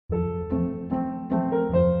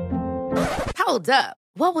Hold up.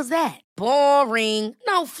 What was that? Boring.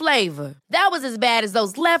 No flavor. That was as bad as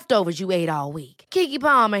those leftovers you ate all week. Keke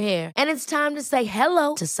Palmer here. And it's time to say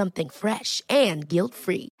hello to something fresh and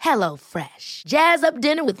guilt-free. Hello Fresh. Jazz up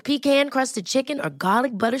dinner with pecan-crusted chicken or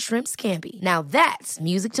garlic butter shrimp scampi. Now that's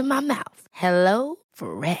music to my mouth. Hello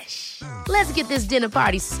Fresh. Let's get this dinner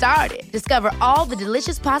party started. Discover all the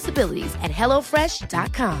delicious possibilities at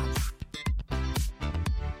hellofresh.com.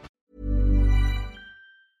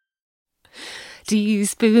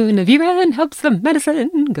 Teaspoon of urine helps the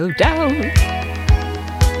medicine go down.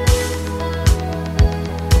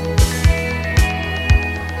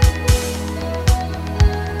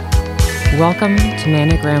 Welcome to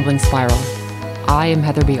Manic Rambling Spiral. I am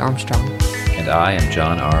Heather B. Armstrong. And I am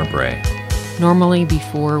John R. Bray. Normally,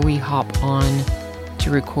 before we hop on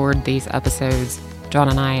to record these episodes, John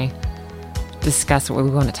and I discuss what we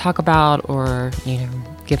want to talk about or,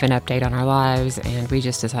 give an update on our lives, and we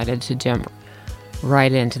just decided to jump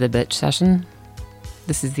right into the bitch session.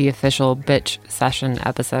 This is the official bitch session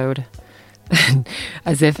episode.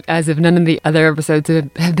 as if none of the other episodes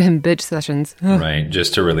have been bitch sessions. Right,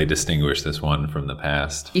 just to really distinguish this one from the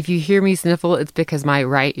past. If you hear me sniffle, it's because my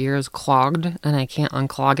right ear is clogged and I can't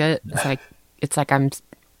unclog it. It's like I'm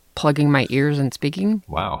plugging my ears and speaking.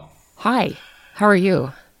 Wow. Hi, how are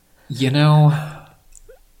you?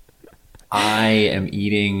 I am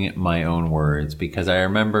eating my own words because I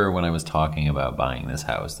remember when I was talking about buying this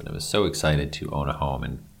house that I was so excited to own a home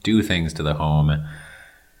and do things to the home.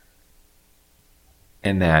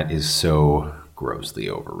 And that is so grossly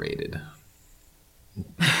overrated.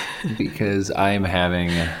 Because I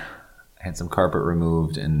had some carpet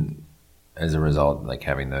removed, and as a result,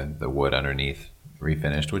 having the wood underneath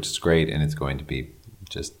refinished, which is great, and it's going to be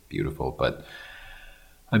just beautiful. But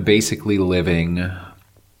I'm basically living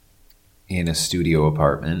in a studio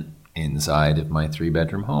apartment inside of my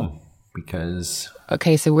 3-bedroom home because...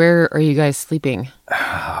 Okay, so where are you guys sleeping?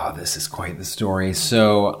 Oh, this is quite the story.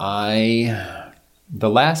 So the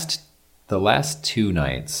last 2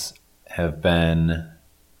 nights have been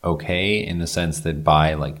okay in the sense that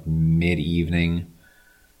by mid-evening,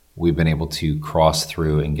 we've been able to cross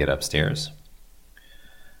through and get upstairs.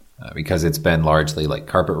 Because it's been largely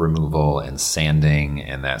carpet removal and sanding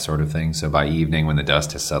and that sort of thing. So by evening, when the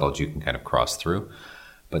dust has settled, you can kind of cross through.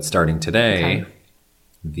 But starting today,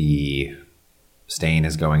 the stain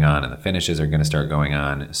is going on and the finishes are going to start going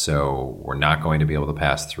on. So we're not going to be able to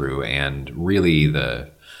pass through. And really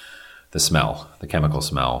the smell, the chemical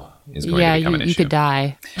smell is going to become an issue. You could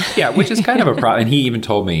die. Yeah, which is kind of a problem. And he even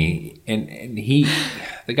told me, and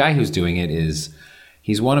the guy who's doing it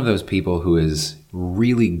he's one of those people who is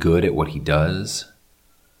really good at what he does.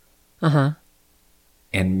 Uh-huh.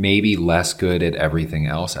 And maybe less good at everything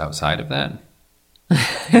else outside of that.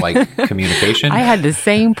 Like communication. I had the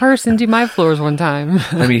same person do my floors one time.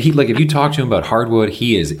 I mean, if you talk to him about hardwood,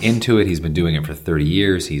 he is into it. He's been doing it for 30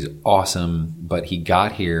 years. He's awesome. But he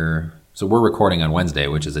got here. So we're recording on Wednesday,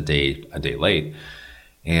 which is a day late.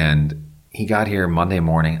 And he got here Monday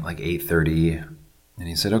morning at 8:30. And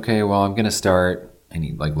he said, okay, well, I'm going to start. And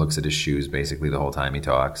he looks at his shoes basically the whole time he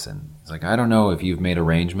talks. And he's like, I don't know if you've made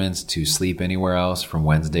arrangements to sleep anywhere else from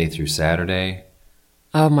Wednesday through Saturday.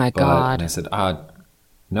 Oh my God. And I said,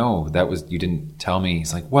 no, you didn't tell me.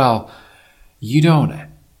 He's like, well, you don't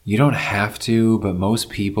have to, but most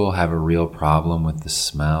people have a real problem with the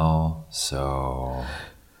smell. So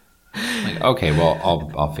I'm okay, well,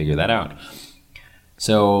 I'll figure that out.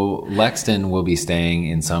 So Lexton will be staying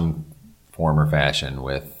in some form or fashion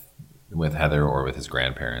with Heather or with his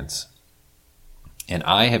grandparents. And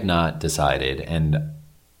I have not decided, and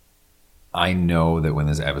I know that when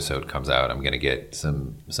this episode comes out, I'm going to get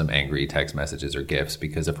some angry text messages or gifts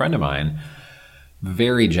because a friend of mine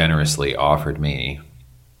very generously offered me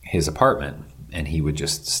his apartment and he would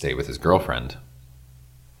just stay with his girlfriend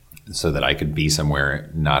so that I could be somewhere,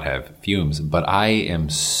 not have fumes. But I am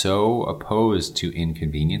so opposed to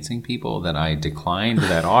inconveniencing people that I declined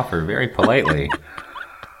that offer very politely.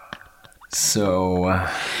 So,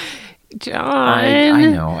 John, I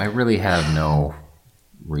know. I really have no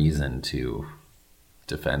reason to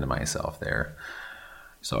defend myself there.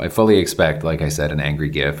 So I fully expect, like I said, an angry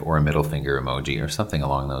GIF or a middle finger emoji or something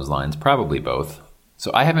along those lines. Probably both.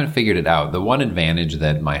 So I haven't figured it out. The one advantage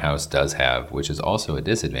that my house does have, which is also a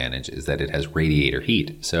disadvantage, is that it has radiator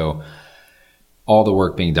heat. So all the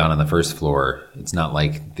work being done on the first floor, it's not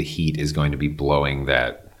like the heat is going to be blowing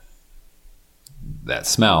that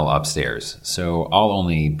smell upstairs. So I'll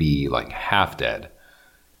only be half dead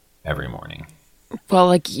every morning.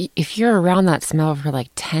 Well, if you're around that smell for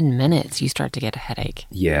 10 minutes, you start to get a headache.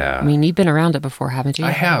 Yeah. I mean, you've been around it before, haven't you?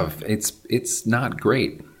 I have. It's not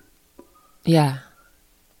great. Yeah.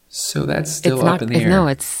 So that's still up in the air. No,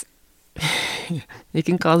 it's it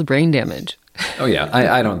can cause brain damage. Oh yeah,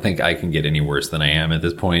 I don't think I can get any worse than I am at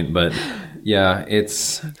this point, but yeah,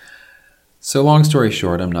 it's so long story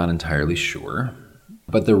short, I'm not entirely sure.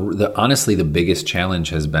 But the honestly the biggest challenge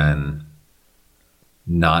has been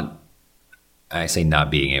not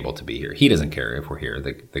being able to be here. He doesn't care if we're here,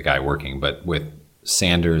 the guy working, but with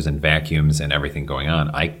sanders and vacuums and everything going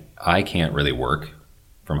on, I can't really work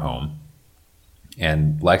from home.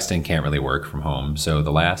 And Lexton can't really work from home. So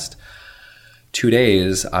the last 2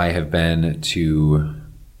 days, I have been to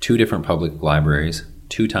 2 different public libraries,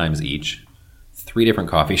 2 times each, 3 different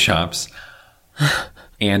coffee shops,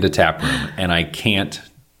 and a tap room. And I can't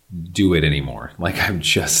do it anymore. Like, I'm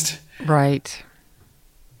just... Right.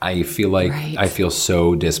 I feel like I feel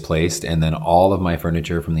so displaced. And then all of my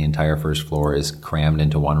furniture from the entire first floor is crammed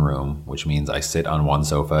into one room, which means I sit on one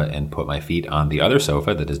sofa and put my feet on the other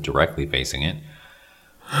sofa that is directly facing it.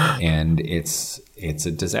 And it's a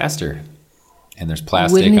disaster. And there's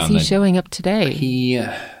plastic on the... When is he showing up today?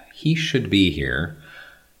 He should be here,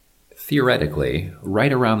 theoretically,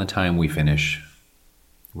 right around the time we finish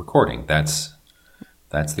recording. That's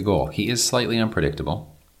the goal. He is slightly unpredictable.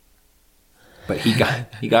 But he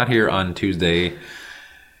got here on Tuesday,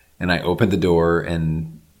 and I opened the door,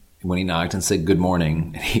 and when he knocked and said good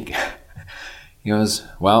morning, he goes,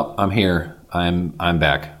 "Well, I'm here. I'm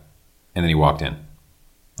back." And then he walked in.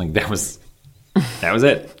 Like, that was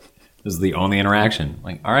it. This is the only interaction.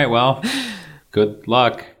 Like, all right, well, good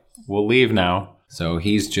luck. We'll leave now. So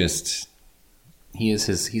he's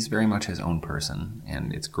very much his own person,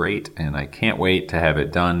 and it's great. And I can't wait to have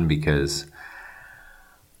it done because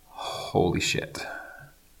holy shit.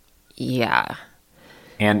 Yeah.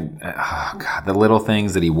 And oh God, the little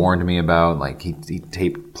things that he warned me about, like he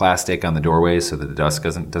taped plastic on the doorways so that the dust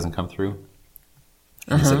doesn't come through.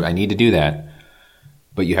 And he said, I need to do that.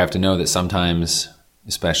 But you have to know that sometimes,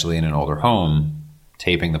 especially in an older home,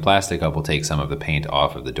 taping the plastic up will take some of the paint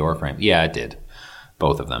off of the door frame. Yeah, it did.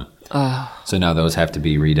 Both of them. So now those have to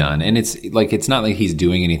be redone. And it's not like he's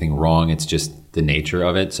doing anything wrong. It's just the nature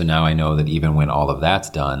of it. So now I know that even when all of that's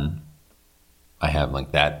done, I have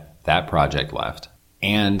like that project left.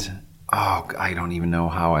 And I don't even know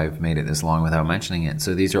how I've made it this long without mentioning it.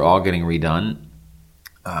 So these are all getting redone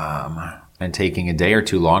and taking a day or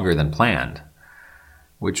 2 longer than planned,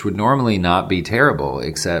 which would normally not be terrible,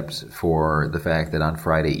 except for the fact that on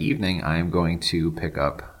Friday evening, I am going to pick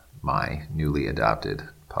up my newly adopted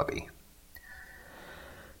puppy.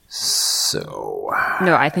 So...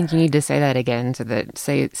 No, I think you need to say that again, so that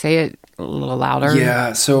say it a little louder.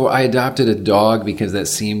 Yeah, so I adopted a dog because that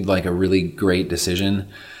seemed like a really great decision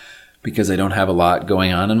because I don't have a lot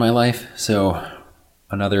going on in my life. So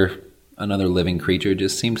another living creature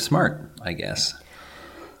just seemed smart, I guess.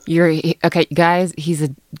 Okay, guys, he's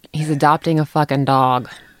adopting a fucking dog.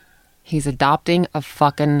 He's adopting a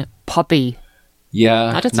fucking puppy.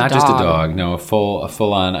 Yeah, not just a dog. No, a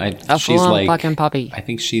full on. She's like fucking puppy. I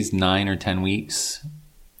think she's 9 or 10 weeks.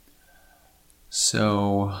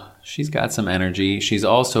 So she's got some energy. She's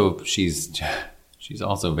also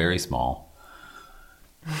very small.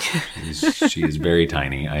 She's very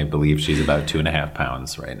tiny. I believe she's about 2.5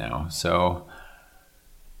 pounds right now. So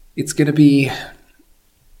it's gonna be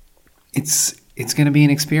an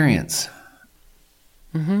experience,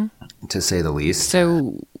 to say the least.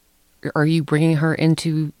 So, are you bringing her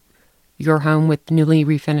into your home with newly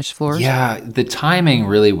refinished floors? Yeah, the timing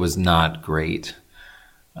really was not great.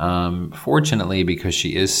 Fortunately, because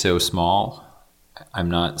she is so small, I'm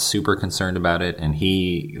not super concerned about it, and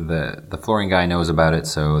the flooring guy knows about it.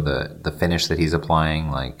 So the finish that he's applying,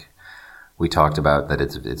 like we talked about, that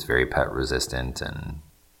it's very pet resistant and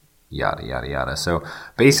yada yada yada. So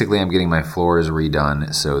basically, I'm getting my floors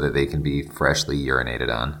redone so that they can be freshly urinated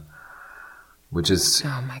on, which is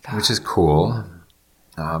cool.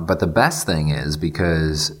 But the best thing is,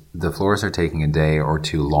 because the floors are taking a day or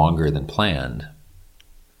 2 longer than planned,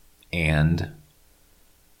 and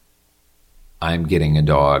I'm getting a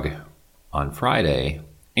dog on Friday,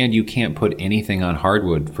 and you can't put anything on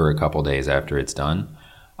hardwood for a couple days after it's done,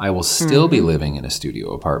 I will still be living in a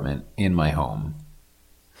studio apartment in my home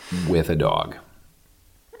with a dog.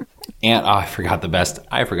 And I forgot the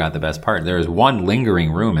best part. There is one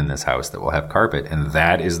lingering room in this house that will have carpet, and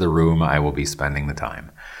that is the room I will be spending the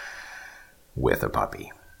time with a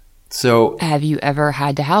puppy. So, have you ever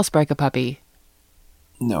had to housebreak a puppy?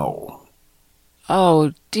 No.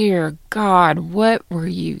 Oh, dear God. What were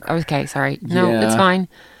you... Okay, sorry. No, Yeah. It's fine.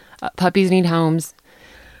 Puppies need homes.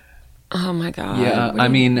 Oh, my God. Yeah,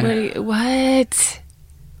 What?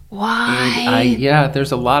 Why?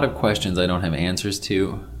 There's a lot of questions I don't have answers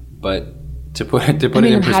to, but To put it I'm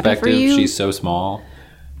in happy for perspective, you. she's so small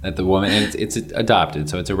that the woman, and it's adopted,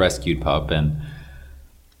 so it's a rescued pup. And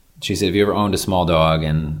she said, "Have you ever owned a small dog?"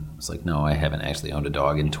 And I was like, "No, I haven't actually owned a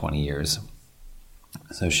dog in 20 years."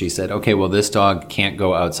 So she said, "Okay, well, this dog can't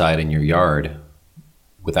go outside in your yard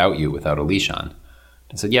without you, without a leash on."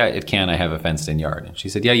 I said, "Yeah, it can. I have a fenced-in yard." And she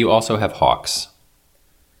said, "Yeah, you also have hawks."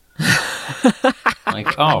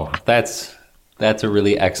 Like, oh, that's a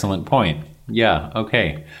really excellent point. Yeah,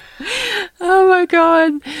 okay. Oh my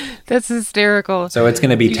God. That's hysterical. So it's going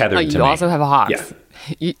to be tethered to me. You also have a hawk.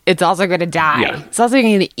 Yeah. It's also going to die. Yeah. It's also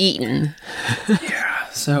going to get eaten.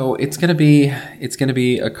 So it's going to be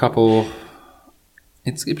a couple.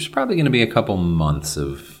 It's probably going to be a couple months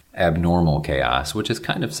of abnormal chaos, which is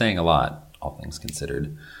kind of saying a lot, all things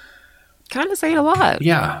considered. Kind of saying a lot.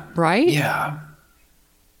 Yeah. Right? Yeah.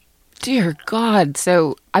 Dear God.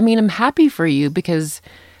 So, I mean, I'm happy for you because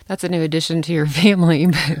that's a new addition to your family,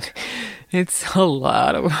 but it's a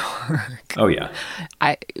lot of work. Oh, yeah.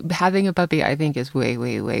 Having a puppy, I think, is way,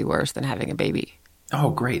 way, way worse than having a baby. Oh,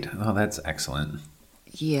 great. Oh, that's excellent.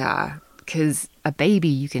 Yeah, because a baby,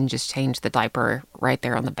 you can just change the diaper right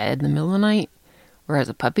there on the bed in the middle of the night. Whereas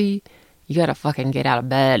a puppy, you got to fucking get out of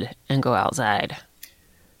bed and go outside.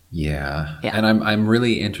 Yeah. Yeah. And I'm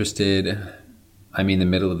really interested. I mean, the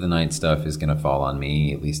middle of the night stuff is going to fall on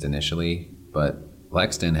me, at least initially. But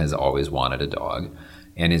Lexton has always wanted a dog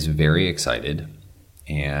and is very excited.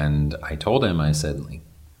 And I told him, I said, like,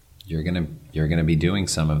 you're gonna be doing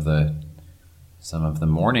some of the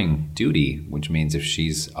morning duty, which means if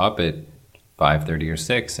she's up at 5:30 or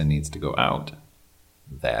 6 and needs to go out,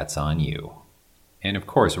 that's on you. And of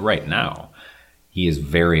course, right now, he is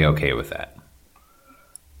very okay with that.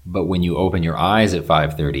 But when you open your eyes at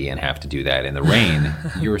 5:30 and have to do that in the rain,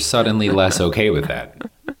 you're suddenly less okay with that.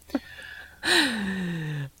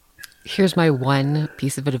 Here's my one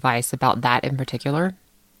piece of advice about that in particular.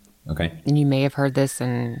 Okay. And you may have heard this,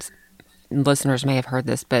 and listeners may have heard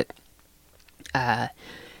this, but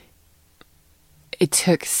it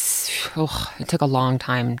took a long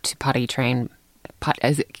time to potty train.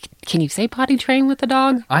 Can you say potty train with the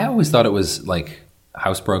dog? I always thought it was like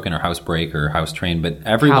housebroken or housebreak or house train, but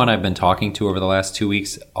everyone I've been talking to over the last 2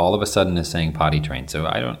 weeks, all of a sudden is saying potty train. So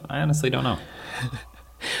I honestly don't know.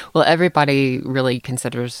 Well, everybody really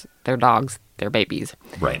considers their dogs their babies.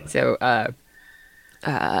 Right. So,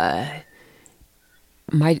 the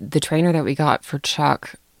trainer that we got for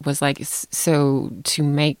Chuck was like, so to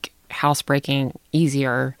make housebreaking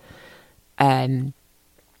easier, when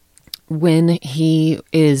he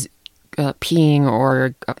is peeing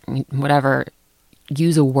or whatever,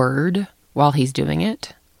 use a word while he's doing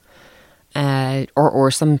it,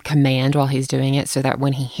 or some command while he's doing it, so that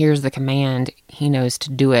when he hears the command, he knows to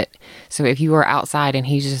do it. So if you are outside and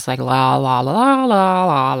he's just like la la la la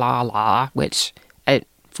la la la, which at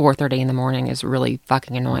 4:30 in the morning is really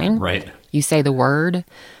fucking annoying. Right. You say the word,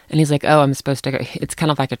 and he's like, "Oh, I'm supposed to go." It's kind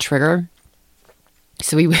of like a trigger.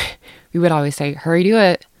 So we would always say, "Hurry, do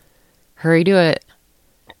it, hurry, do it."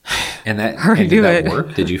 And that do that it.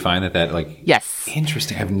 work? Did you find that like? Yes.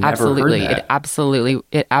 Interesting. I've never Absolutely. heard that.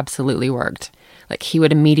 It absolutely worked. Like he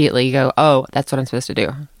would immediately go, "Oh, that's what I'm supposed to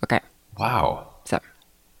do." Okay. Wow. So.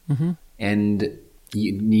 And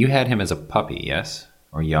you had him as a puppy, yes,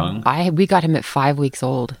 or young? We got him at 5 weeks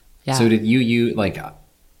old. Yeah. So did you like?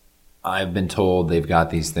 I've been told they've got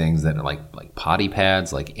these things that are like potty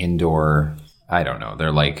pads, like indoor. I don't know.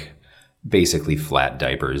 They're like basically flat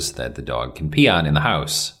diapers that the dog can pee on in the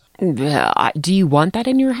house. Do you want that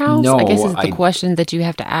in your house? No, I guess it's the question that you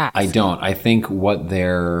have to ask. I don't. I think what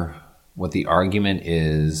the argument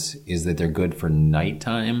is that they're good for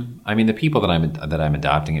nighttime. I mean, the people that I'm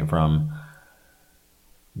adopting it from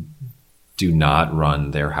do not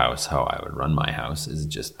run their house how I would run my house, is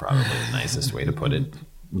just probably the nicest way to put it.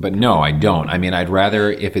 But no, I don't. I mean, I'd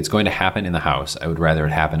rather, if it's going to happen in the house, I would rather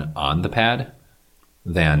it happen on the pad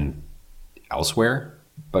than elsewhere.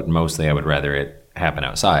 But mostly I would rather it happen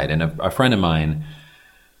outside. And a friend of mine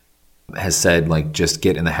has said, like, just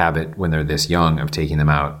get in the habit when they're this young of taking them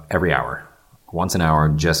out every hour. Once an hour,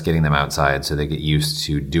 just getting them outside so they get used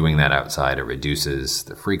to doing that outside. It reduces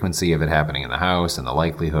the frequency of it happening in the house and the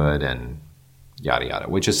likelihood and yada yada,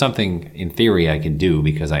 which is something in theory I can do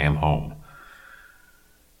because I am home.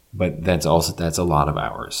 But that's a lot of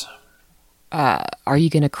hours. Are you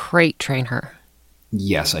going to crate train her?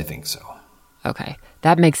 Yes, I think so. Okay.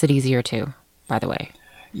 That makes it easier too, by the way.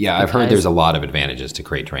 Yeah, I've heard there's a lot of advantages to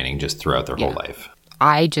crate training just throughout their whole life.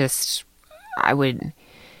 I would,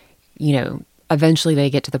 eventually they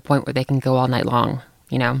get to the point where they can go all night long,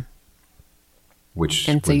 Which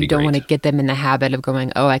and so would you be don't great. want to get them in the habit of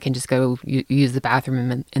going, oh, I can just go use the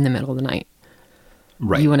bathroom in the middle of the night.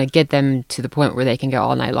 Right. You want to get them to the point where they can go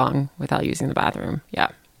all night long without using the bathroom. Yeah.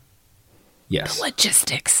 Yes. The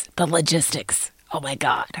logistics. Oh my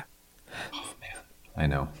God. I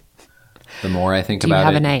know. The more I think Do you about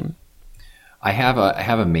have it, a name? I have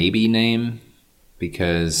a maybe name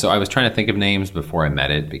because I was trying to think of names before I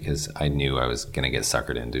met it because I knew I was going to get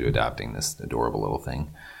suckered into adopting this adorable little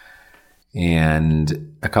thing.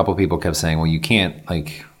 And a couple people kept saying, "Well, you can't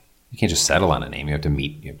just settle on a name. You have to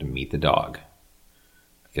meet the dog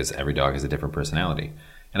because every dog has a different personality."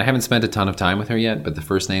 And I haven't spent a ton of time with her yet, but the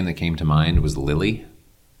first name that came to mind was Lily.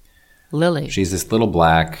 Lily. She's this little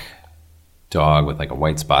black dog with like a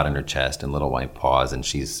white spot on her chest and little white paws, and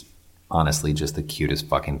she's honestly just the cutest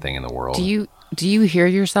fucking thing in the world. Do you hear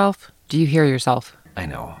yourself? Do you hear yourself? I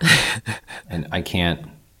know. And I can't.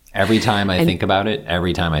 Every time I think about it,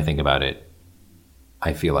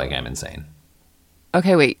 I feel like I'm insane.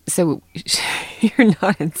 Okay, wait. So you're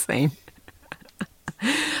not insane. Do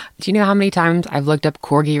you know how many times I've looked up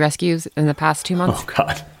corgi rescues in the past 2 months? Oh,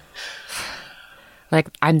 God. Like,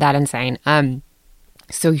 I'm that insane.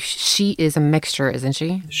 So she is a mixture, isn't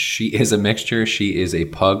she? She is a mixture. She is a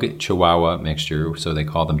pug chihuahua mixture, so they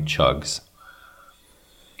call them chugs.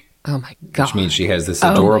 Oh my God. Which means she has this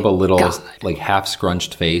adorable little, like, half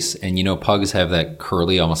scrunched face. And you know, pugs have that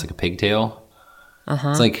curly, almost like a pigtail.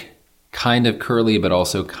 It's like kind of curly, but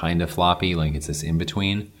also kind of floppy. Like it's this in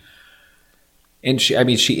between. And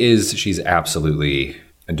she's absolutely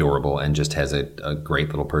adorable and just has a great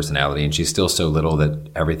little personality. And she's still so little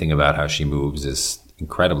that everything about how she moves is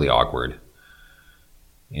incredibly awkward.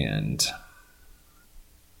 And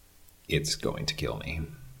it's going to kill me.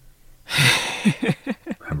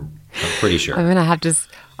 I'm pretty sure. I'm gonna have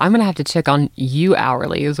to check on you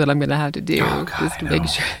hourly is what I'm gonna have to do just to make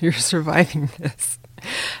sure you're surviving this.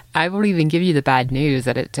 I won't even give you the bad news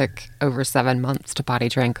that it took over 7 months to potty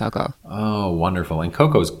train Coco. Oh, wonderful. And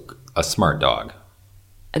Coco's a smart dog.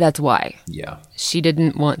 That's why. Yeah. She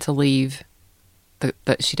didn't want to leave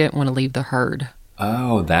she didn't want to leave the herd.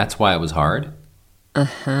 Oh, that's why it was hard?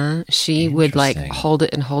 She would like hold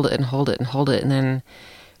it and hold it and hold it and hold it, and then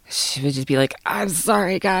she would just be like, "I'm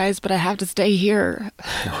sorry guys, but I have to stay here."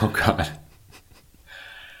 Oh God.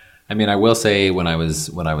 I mean, I will say when I was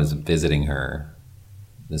visiting her,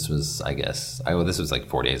 this was like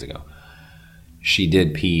 4 days ago. She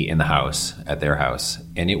did pee in the house at their house,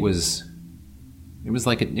 and it was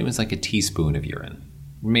like a teaspoon of urine,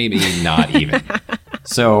 maybe not even.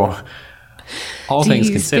 So, all things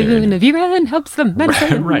considered, teaspoon of urine helps the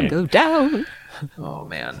medicine right. go down. Oh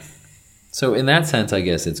man. So in that sense, I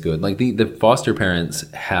guess it's good. Like the foster parents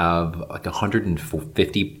have like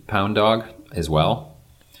 150-pound dog as well.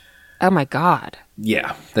 Oh my God.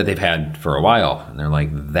 Yeah, that they've had for a while. And they're like,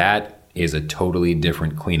 that is a totally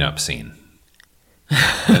different cleanup scene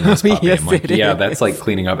than this puppy. Yes, I'm like, yeah, is. that's like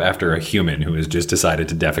cleaning up after a human who has just decided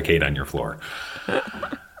to defecate on your floor.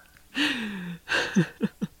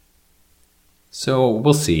 So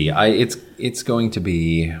we'll see. It's going to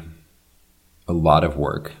be a lot of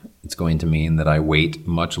work. It's going to mean that I wait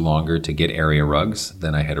much longer to get area rugs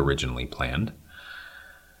than I had originally planned.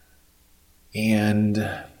 And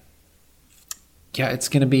yeah, it's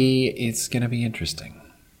gonna be interesting.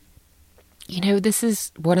 You know, this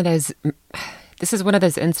is one of those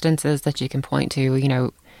instances that you can point to, you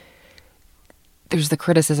know, there's the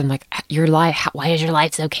criticism like, your life, why is your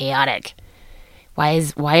life so chaotic? Why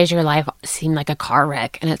is your life seem like a car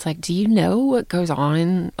wreck? And it's like, do you know what goes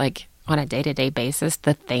on, like, on a day-to-day basis,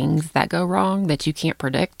 the things that go wrong that you can't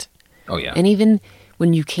predict? Oh, yeah. And even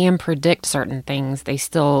when you can predict certain things, they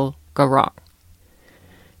still go wrong.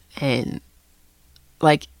 And,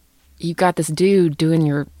 like, you got this dude doing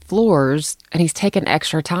your floors, and he's taking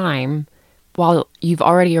extra time while you've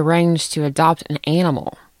already arranged to adopt an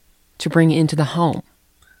animal to bring into the home.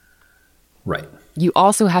 Right. You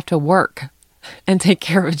also have to work and take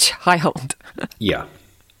care of a child. Yeah.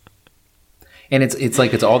 And it's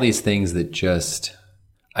like, it's all these things that just,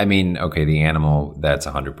 I mean, okay, the animal, that's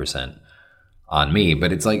 100% on me,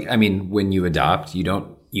 but it's like, I mean, when you adopt,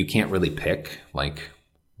 you can't really pick like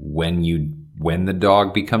when the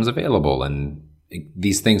dog becomes available, and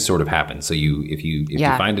these things sort of happen. So if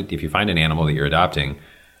you find an animal that you're adopting,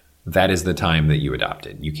 that is the time that you adopt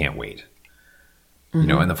it. You can't wait. You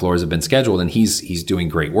know, and the floors have been scheduled, and he's doing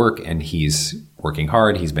great work, and he's working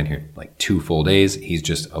hard. He's been here like 2 full days. He's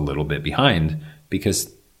just a little bit behind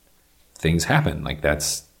because things happen. Like,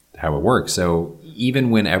 that's how it works. So even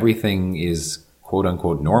when everything is quote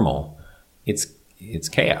unquote normal, it's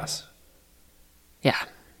chaos. Yeah.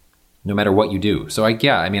 No matter what you do. So I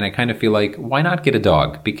kind of feel like, why not get a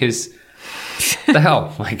dog? Because the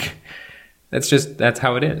hell, like, that's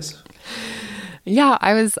how it is. Yeah,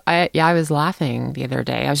 I was laughing the other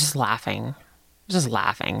day. I was just laughing.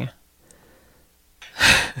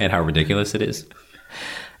 And how ridiculous it is.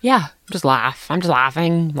 Yeah, just laugh. I'm just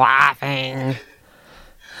laughing.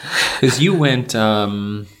 Because you went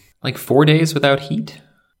like 4 days without heat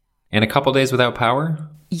and a couple days without power.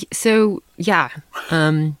 So, yeah.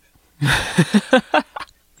 In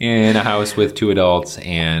a house with 2 adults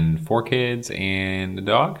and 4 kids and a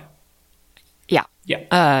dog? Yeah.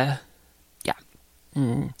 Yeah.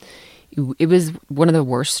 It was one of the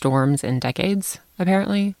worst storms in decades,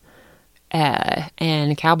 apparently.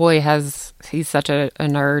 And Cowboy he's such a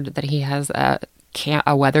nerd that he has a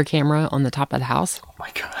weather camera on the top of the house. Oh my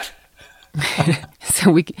God.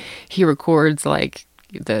 So he records like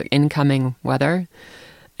the incoming weather,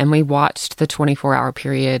 and we watched the 24-hour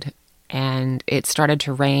period, and it started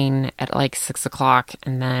to rain at like 6:00,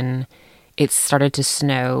 and then it started to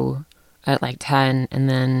snow at like 10, and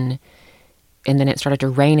then it started to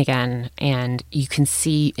rain again, and you can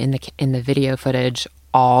see in the video footage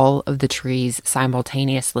all of the trees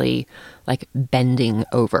simultaneously like bending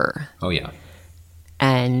over. Oh yeah.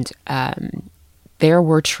 And there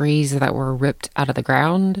were trees that were ripped out of the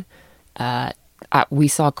ground. We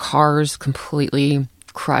saw cars completely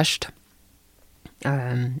crushed.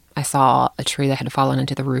 I saw a tree that had fallen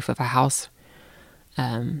into the roof of a house.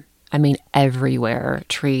 I mean, everywhere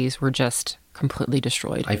trees were just completely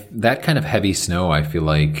destroyed. That kind of heavy snow, I feel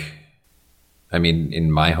like, I mean,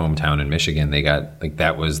 in my hometown in Michigan, they got, like,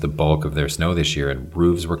 that was the bulk of their snow this year, and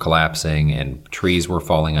roofs were collapsing and trees were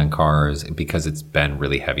falling on cars because it's been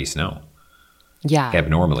really heavy snow. Yeah.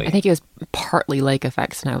 Abnormally. I think it was partly lake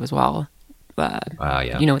effect snow as well.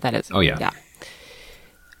 Yeah. You know what that is? Oh, yeah. Yeah.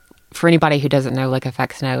 For anybody who doesn't know, lake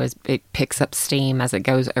effect snow is it picks up steam as it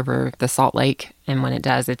goes over the Salt Lake, and when it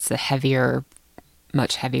does, it's a heavier,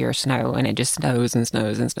 much heavier snow, and it just snows and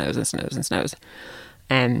snows and snows and snows and snows.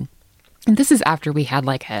 And this is after we had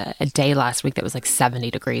like a day last week that was like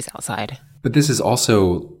 70 degrees outside. But this is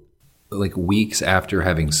also like weeks after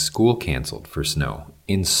having school canceled for snow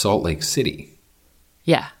in Salt Lake City.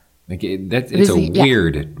 Yeah. Like it's a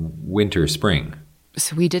weird winter spring.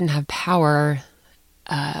 So we didn't have power,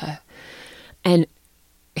 and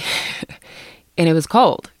it was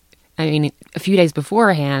cold. I mean, a few days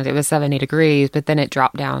beforehand, it was 70 degrees, but then it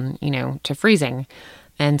dropped down, to freezing.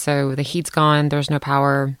 And so the heat's gone. There's no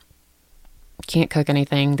power. Can't cook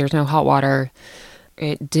anything. There's no hot water.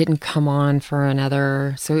 It didn't come on for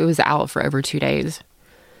so it was out for over 2 days.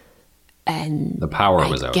 And the power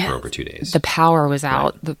was out for over 2 days. The power was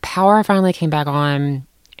out. Right. The power finally came back on,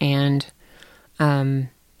 and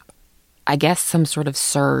I guess some sort of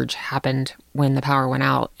surge happened when the power went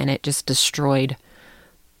out, and it just destroyed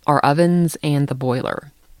our ovens and the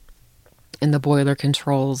boiler. And the boiler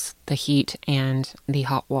controls the heat and the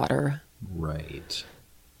hot water. Right.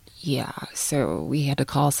 Yeah, so we had to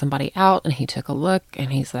call somebody out, and he took a look,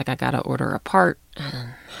 and he's like, I got to order a part.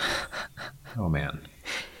 Oh, man.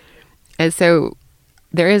 And so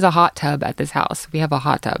there is a hot tub at this house. We have a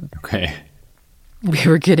hot tub. Okay. We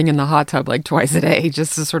were getting in the hot tub like twice a day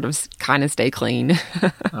just to sort of kind of stay clean.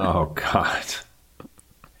 Oh, God.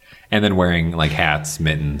 And then wearing like hats,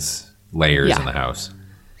 mittens, layers in the house.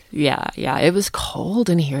 Yeah. It was cold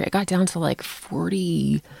in here. It got down to like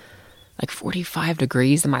 45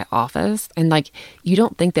 degrees in my office. And like, you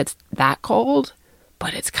don't think that's that cold,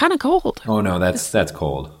 but it's kind of cold. Oh, no, that's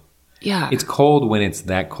cold. Yeah. It's cold when it's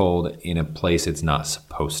that cold in a place it's not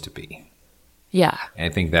supposed to be. Yeah. I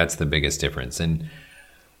think that's the biggest difference. And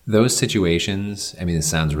those situations, I mean, it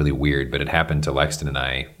sounds really weird, but it happened to Lexton and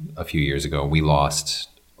I a few years ago. We lost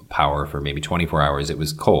power for maybe 24 hours. It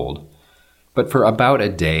was cold. But for about a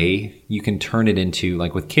day, you can turn it into,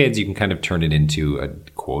 like with kids, you can kind of turn it into a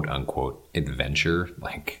quote unquote adventure.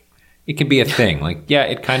 Like it can be a thing. Like, yeah,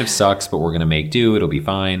 it kind of sucks, but we're going to make do. It'll be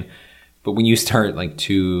fine. But when you start like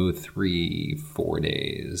 2, 3, 4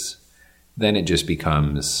 days, then it just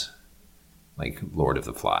becomes like Lord of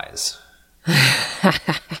the Flies. I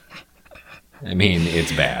mean,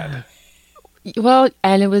 it's bad. Well,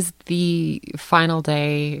 and it was the final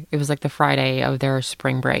day. It was like the Friday of their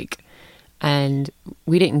spring break. And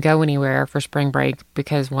we didn't go anywhere for spring break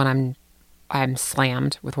because one, I'm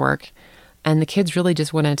slammed with work. And the kids really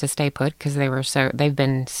just wanted to stay put because they've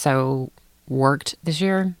been so worked this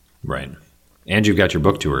year. Right. And you've got your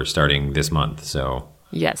book tour starting this month, so.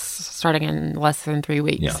 Yes, starting in less than 3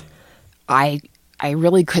 weeks. Yeah. I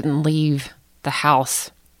really couldn't leave the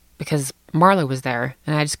house because Marla was there,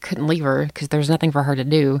 and I just couldn't leave her because there's nothing for her to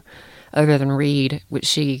do other than read, which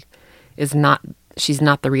she's not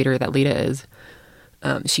the reader that Lita is.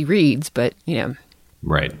 She reads, but,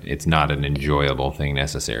 Right. It's not an enjoyable thing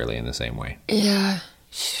necessarily in the same way. Yeah.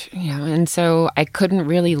 And so I couldn't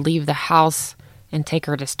really leave the house and take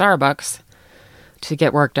her to Starbucks to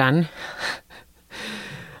get work done.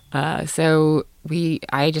 I had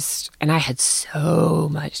so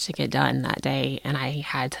much to get done that day, and I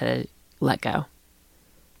had to let go.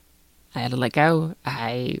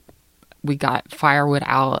 We got firewood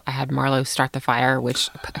out. I had Marlo start the fire, which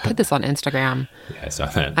I put this on Instagram. Yeah, I saw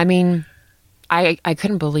that. I mean, I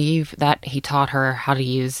couldn't believe that he taught her how to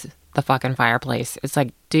use the fucking fireplace. It's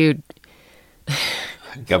like, dude.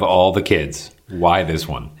 Of all the kids, why this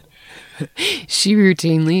one? She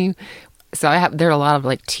routinely. So there are a lot of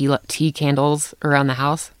like tea candles around the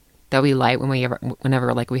house that we light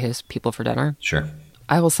whenever like we host people for dinner. Sure.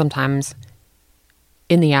 I will sometimes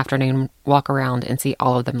in the afternoon walk around and see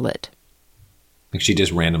all of them lit. Like she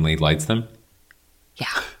just randomly lights them?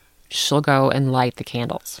 Yeah. She'll go and light the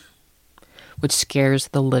candles, which scares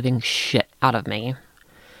the living shit out of me.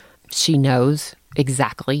 She knows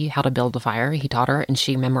exactly how to build a fire. He taught her, and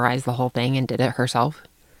she memorized the whole thing and did it herself.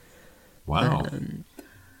 Wow.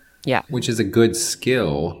 Yeah. Which is a good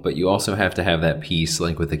skill, but you also have to have that piece,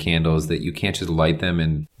 like with the candles, that you can't just light them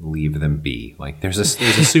and leave them be. Like there's a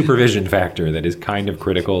supervision factor that is kind of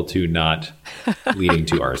critical to not leading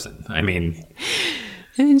to arson. I mean...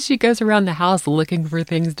 And she goes around the house looking for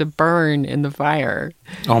things to burn in the fire.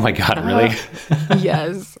 Oh my God, really?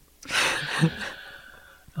 Yes.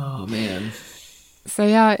 Oh, man. So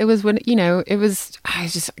yeah, it was I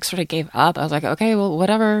just sort of gave up. I was like, okay, well,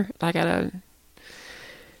 whatever. I gotta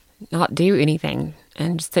not do anything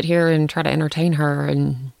and just sit here and try to entertain her.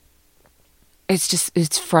 And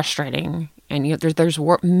it's frustrating. And there's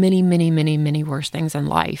many, many, many, many worse things in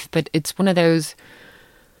life. But it's one of those,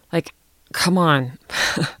 like, come on.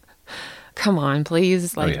 Come on,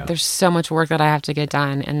 please. Like, There's so much work that I have to get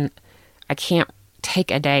done. And I can't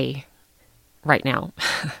take a day right now.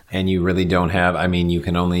 And you really don't have, I mean, you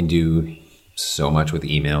can only do so much with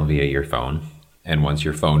email via your phone. And once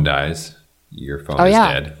your phone dies, your phone is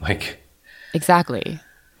dead. Like, exactly.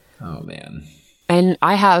 Oh, man. And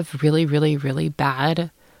I have really, really, really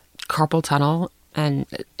bad carpal tunnel. And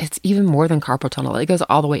it's even more than carpal tunnel. It goes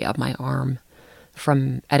all the way up my arm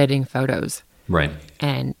from editing photos. Right.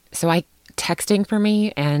 And so texting for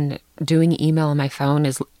me and doing email on my phone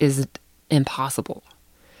is impossible.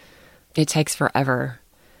 It takes forever.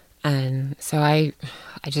 And so I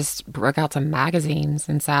just broke out some magazines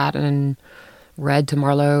and sat and read to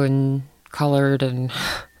Marlo and colored and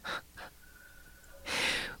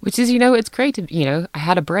which is, it's great to, I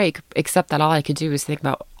had a break, except that all I could do was think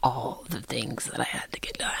about all the things that I had to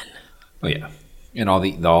get done. Oh yeah. And all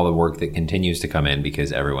the work that continues to come in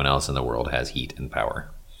because everyone else in the world has heat and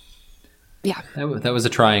power. Yeah. That was a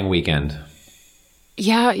trying weekend.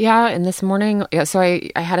 Yeah. And this morning, so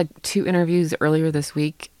I had 2 interviews earlier this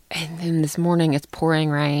week. And then this morning it's pouring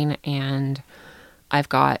rain and I've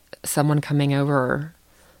got someone coming over.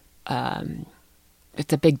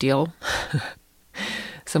 It's a big deal.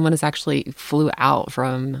 Someone has actually flew out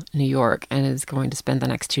from New York and is going to spend the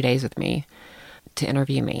next 2 days with me to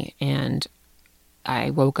interview me. And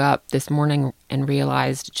I woke up this morning and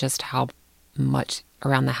realized just how much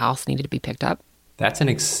around the house needed to be picked up. That's an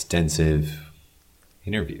extensive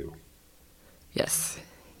interview. Yes.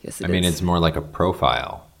 Yes, I mean, it's more like a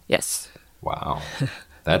profile. Yes. Wow.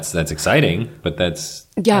 That's exciting, but that's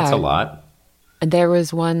a lot. And there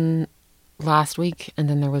was one last week, and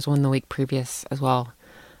then there was one the week previous as well.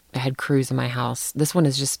 I had crews in my house. This one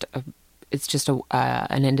is just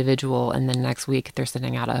an individual, and then next week they're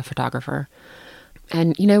sending out a photographer.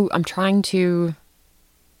 And, I'm trying to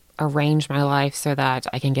arrange my life so that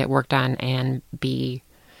I can get work done and be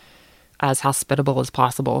as hospitable as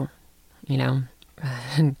possible,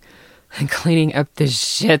 and cleaning up the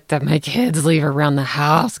shit that my kids leave around the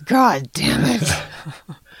house. God damn it.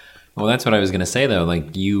 Well, that's what I was going to say, though.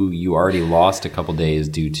 Like, you already lost a couple days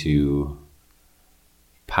due to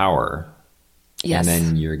power. Yes. And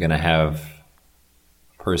then you're going to have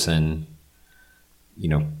a person,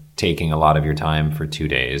 taking a lot of your time for 2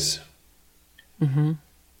 days. Mm-hmm.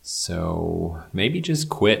 So maybe just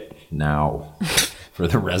quit now for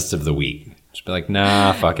the rest of the week. Just be like,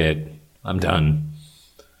 nah, fuck it. I'm done.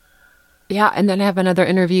 Yeah, and then I have another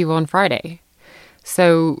interview on Friday.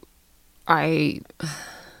 So I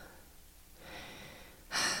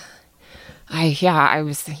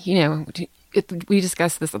was, we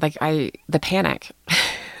discussed this, like the panic.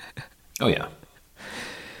 Oh yeah.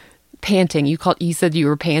 Panting. You said you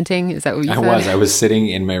were panting? Is that what you said? I was sitting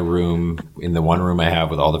in my room, in the one room I have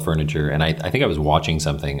with all the furniture, and I think I was watching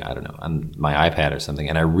something, I don't know, on my iPad or something,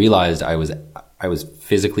 and I realized I was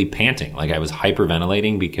physically panting. Like I was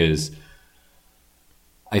hyperventilating because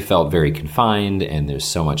I felt very confined and there's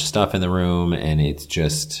so much stuff in the room. And it's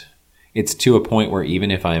to a point where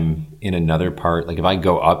even if I'm in another part, like if I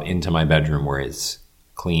go up into my bedroom where it's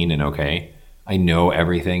clean and okay, I know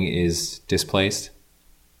everything is displaced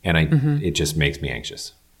and it just makes me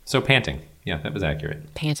anxious. So panting. Yeah, that was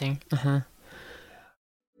accurate. Panting. Uh-huh.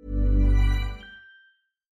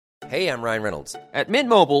 Hey, I'm Ryan Reynolds. At Mint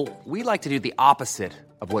Mobile, we like to do the opposite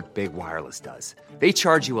of what Big Wireless does. They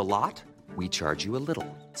charge you a lot, we charge you a little.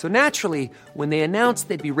 So naturally, when they announced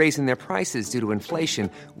they'd be raising their prices due to inflation,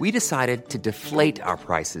 we decided to deflate our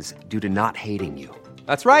prices due to not hating you.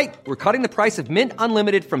 That's right. We're cutting the price of Mint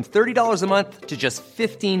Unlimited from $30 a month to just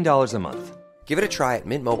 $15 a month. Give it a try at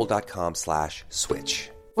mintmobile.com/switch.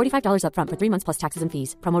 $45 up front for 3 months plus taxes and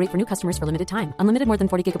fees. Promo rate for new customers for limited time. Unlimited more than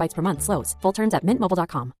 40 gigabytes per month. Slows full terms at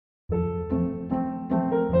mintmobile.com.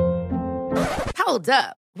 Hold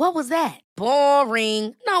up. What was that?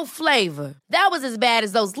 Boring. No flavor. That was as bad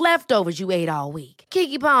as those leftovers you ate all week.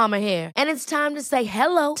 Keke Palmer here, and it's time to say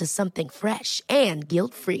hello to something fresh and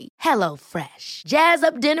guilt-free. Hello Fresh. Jazz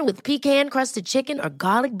up dinner with pecan-crusted chicken or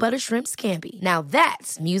garlic butter shrimp scampi. Now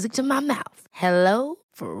that's music to my mouth. Hello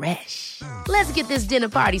Fresh. Let's get this dinner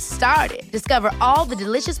party started. Discover all the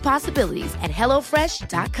delicious possibilities at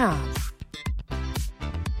hellofresh.com.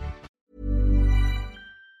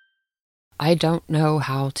 I don't know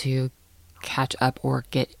how to catch up or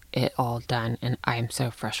get it all done, and I am so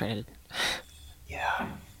frustrated. Yeah.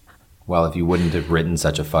 Well, if you wouldn't have written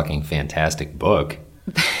such a fucking fantastic book,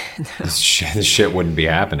 this shit wouldn't be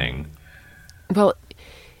happening. Well,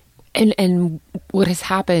 and what has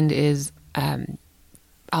happened is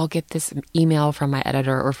I'll get this email from my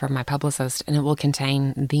editor or from my publicist, and it will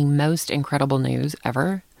contain the most incredible news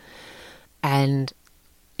ever. And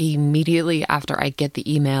immediately after I get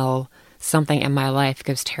the email, something in my life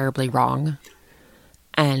goes terribly wrong.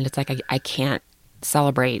 And it's like I can't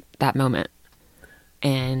celebrate that moment.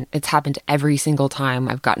 And it's happened every single time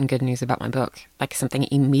I've gotten good news about my book. Like something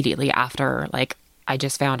immediately after, like I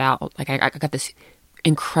just found out, like I got this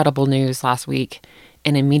incredible news last week.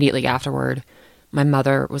 And immediately afterward, my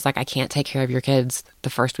mother was like, I can't take care of your kids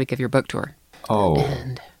the first week of your book tour. Oh.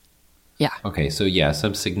 And yeah. Okay, so yeah,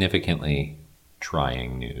 some significantly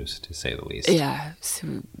trying news, to say the least. Yeah, so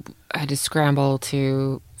I had to scramble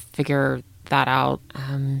to figure that out.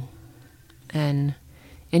 And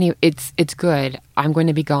anyway, it's good. I'm going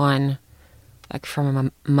to be gone like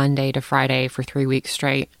from Monday to Friday for 3 weeks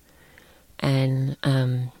straight. And,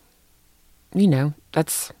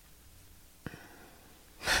 that's...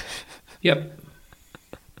 Yep.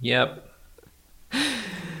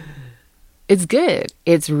 It's good.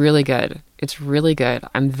 It's really good. It's really good.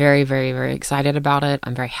 I'm very, very, very excited about it.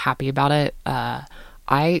 I'm very happy about it.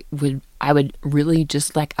 I would really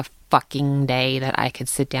just like a fucking day that I could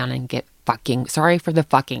sit down and get fucking, sorry for the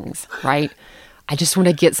fuckings, right? I just want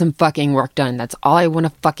to get some fucking work done. That's all I want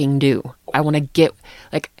to fucking do. I want to get,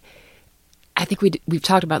 like, I think we've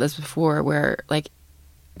talked about this before where, like,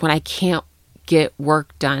 when I can't get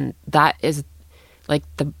work done, that is, like,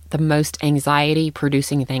 the most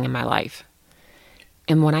anxiety-producing thing in my life.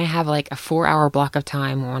 And when I have, like, a 4-hour block of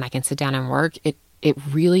time when I can sit down and work, it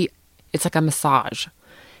really, it's like a massage.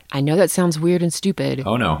 I know that sounds weird and stupid.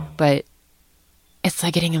 Oh, no. But it's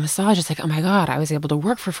like getting a massage. It's like, oh my God, I was able to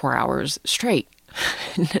work for 4 hours straight.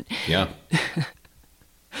 Yeah.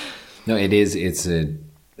 No, it is.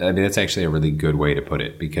 I mean, that's actually a really good way to put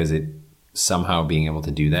it, because it somehow being able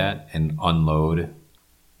to do that and unload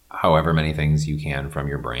however many things you can from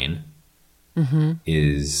your brain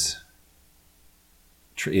is...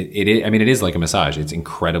 It is like a massage. It's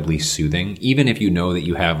incredibly soothing. Even if you know that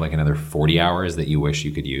you have like another 40 hours that you wish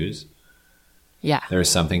you could use. Yeah. There is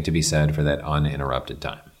something to be said for that uninterrupted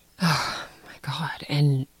time. Oh my God.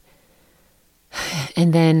 And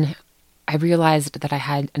then I realized that I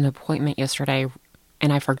had an appointment yesterday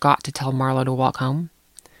and I forgot to tell Marlo to walk home.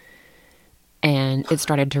 And it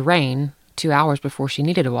started to rain 2 hours before she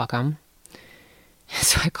needed to walk home.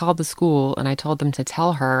 So I called the school and I told them to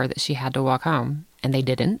tell her that she had to walk home. And they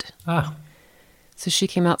didn't. Ah. So she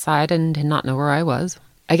came outside and did not know where I was.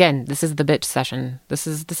 Again, this is the bitch session. This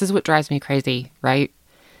is what drives me crazy, right?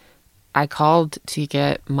 I called to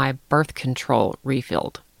get my birth control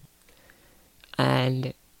refilled.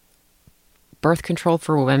 And birth control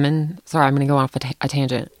for women... Sorry, I'm going to go off a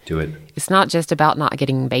tangent. Do it. It's not just about not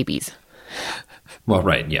getting babies. Well,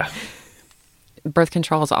 right, yeah. Birth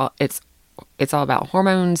control is all... It's all about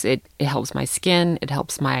hormones. It helps my skin. It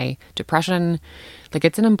helps my depression. Like,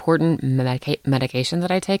 it's an important medication that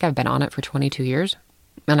I take. I've been on it for 22 years.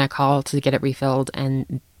 And I called to get it refilled,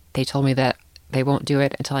 and they told me that they won't do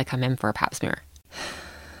it until I come in for a pap smear.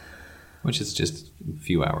 Which is just a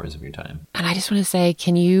few hours of your time. And I just want to say,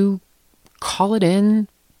 can you call it in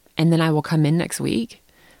and then I will come in next week?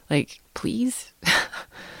 Like, please?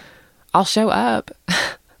 I'll show up.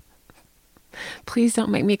 Please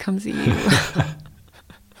don't make me come see you.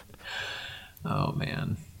 Oh,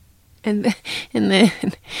 man. And then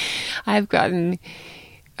I've gotten,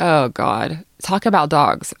 oh God, talk about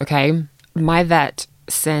dogs, okay? My vet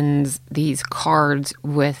sends these cards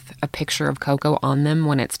with a picture of Coco on them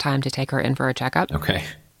when it's time to take her in for a checkup. Okay.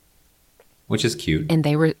 Which is cute. And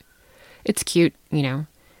it's cute, you know.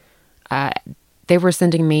 They were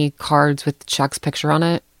sending me cards with Chuck's picture on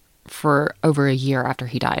it for over a year after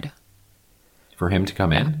he died. For him to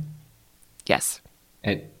come in? Yes.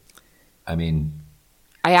 I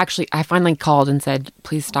finally called and said,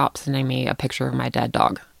 please stop sending me a picture of my dead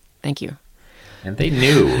dog. Thank you. And they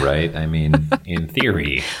knew, right? I mean, in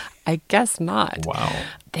theory. I guess not. Wow.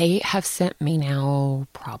 They have sent me now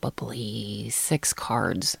probably 6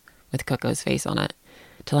 cards with Coco's face on it,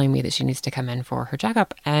 telling me that she needs to come in for her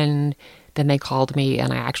checkup. And then they called me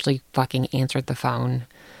and I actually fucking answered the phone.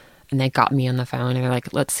 And they got me on the phone and they're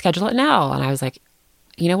like, let's schedule it now. And I was like,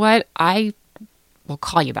 you know what? I will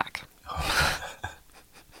call you back.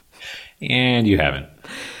 And you haven't.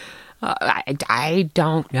 I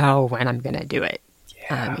don't know when I'm going to do it.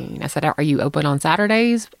 Yeah. I mean, I said, are you open on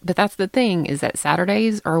Saturdays? But that's the thing, is that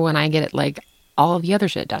Saturdays are when I get like all of the other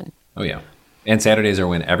shit done. Oh, yeah. And Saturdays are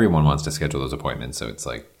when everyone wants to schedule those appointments. So it's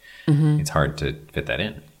like, it's hard to fit that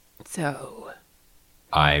in. So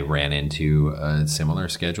I ran into a similar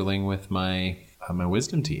scheduling with my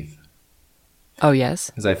wisdom teeth. Oh, yes.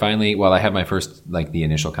 Because I have my first, like the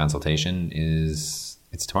initial consultation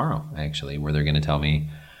it's tomorrow, actually, where they're going to tell me,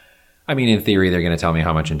 I mean, in theory, they're going to tell me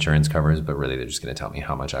how much insurance covers, but really they're just going to tell me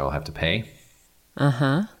how much I will have to pay.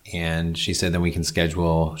 Uh-huh. And she said, then we can even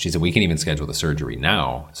schedule the surgery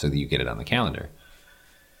now so that you get it on the calendar.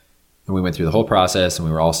 And we went through the whole process and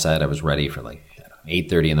we were all set. I was ready for like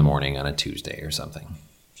 8:30 in the morning on a Tuesday or something.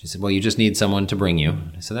 She said, well, you just need someone to bring you.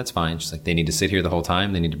 I said, that's fine. She's like, they need to sit here the whole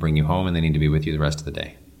time. They need to bring you home and they need to be with you the rest of the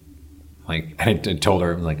day. Like, I told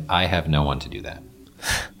her, like, I have no one to do that.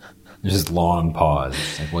 There's this long pause.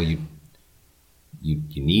 She's like, well, you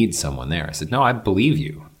need someone there. I said, no, I believe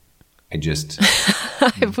you. I just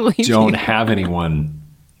don't have anyone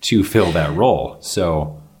to fill that role.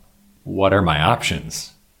 So what are my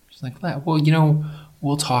options? She's like, well, you know,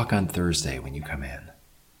 we'll talk on Thursday when you come in.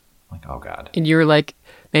 I'm like, oh God. And you were like,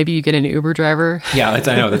 maybe you get an Uber driver? Yeah, I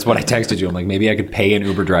know. That's what I texted you. I'm like, maybe I could pay an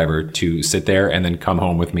Uber driver to sit there and then come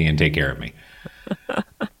home with me and take care of me.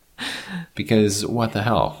 Because what the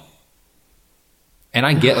hell? And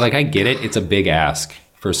I get it. It's a big ask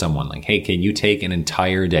for someone. Like, hey, can you take an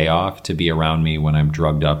entire day off to be around me when I'm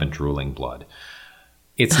drugged up and drooling blood?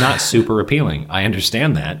 It's not super appealing. I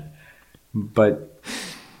understand that. But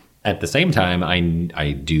at the same time,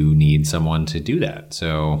 I do need someone to do that.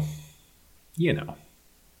 So, you know.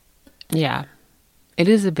 Yeah. It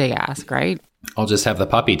is a big ask, right? I'll just have the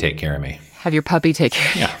puppy take care of me. Have your puppy take care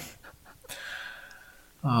of you. Yeah.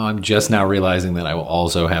 Oh, I'm just now realizing that I will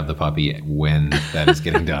also have the puppy when that is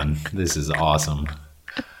getting done. This is awesome.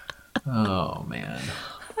 Oh, man.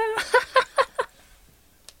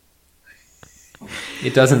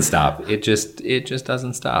 It doesn't stop. It just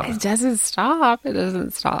doesn't stop. It doesn't stop. It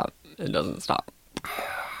doesn't stop. It doesn't stop.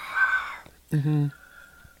 Mm-hmm.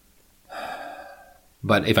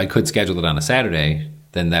 But if I could schedule it on a Saturday,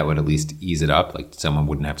 then that would at least ease it up. Like someone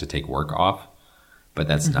wouldn't have to take work off. But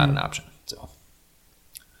that's not an option. So.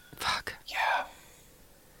 Fuck. Yeah.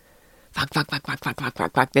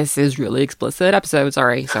 Fuck. This is really explicit episode.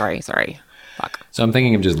 Sorry. Fuck. So I'm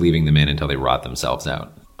thinking of just leaving them in until they rot themselves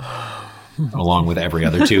out. Along with every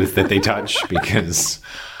other tooth that they touch because,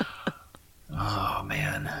 oh,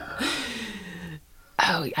 man.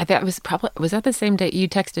 Oh, I thought was that the same day you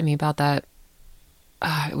texted me about that?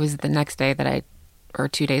 It was the next day or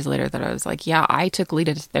 2 days later that I was like, yeah, I took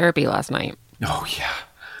Lita to therapy last night. Oh, yeah.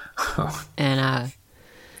 And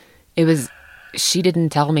she didn't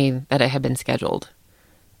tell me that it had been scheduled.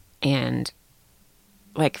 And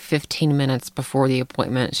like 15 minutes before the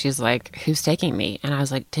appointment, she's like, who's taking me? And I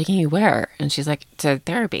was like, taking you where? And she's like, to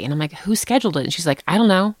therapy. And I'm like, who scheduled it? And she's like, I don't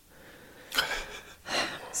know.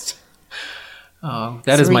 Oh,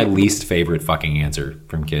 that is my least favorite fucking answer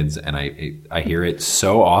from kids. And I hear it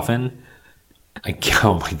so often.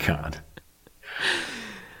 Oh my God.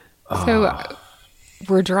 So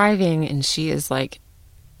we're driving and she is like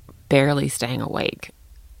barely staying awake.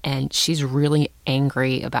 And she's really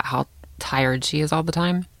angry about how tired she is all the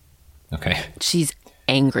time. Okay. She's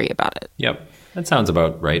angry about it. Yep. That sounds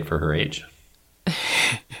about right for her age.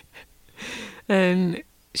 And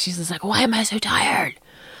she's just like, why am I so tired?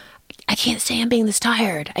 I can't stand being this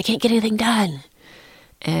tired. I can't get anything done.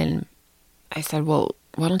 And I said, well,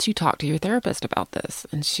 why don't you talk to your therapist about this?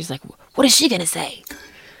 And she's like, what is she going to say?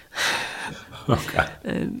 Okay.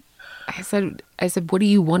 And I said, what do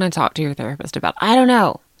you want to talk to your therapist about? I don't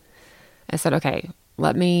know. I said, okay,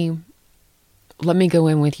 let me go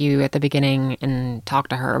in with you at the beginning and talk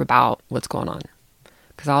to her about what's going on.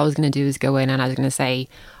 Because all I was going to do is go in and I was going to say,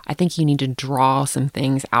 I think you need to draw some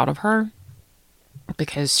things out of her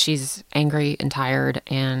because she's angry and tired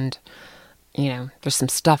and, there's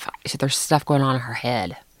stuff going on in her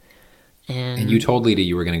head. And you told Lita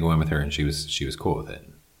you were going to go in with her and she was cool with it.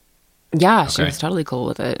 Yeah, Okay. she was totally cool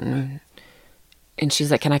with it. And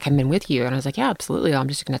she's like, can I come in with you? And I was like, yeah, absolutely. I'm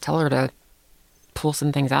just going to tell her to pull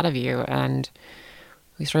some things out of you. And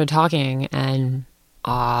we started talking and,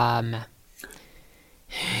 I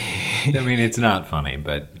mean, it's not funny,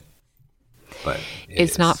 but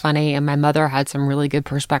it's not funny. And my mother had some really good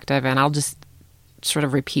perspective. And I'll just sort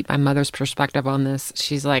of repeat my mother's perspective on this.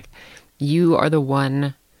 She's like, you are the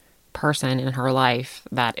one person in her life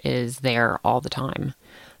that is there all the time.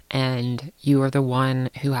 And you are the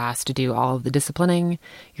one who has to do all of the disciplining.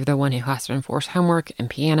 You're the one who has to enforce homework and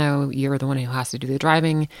piano. You're the one who has to do the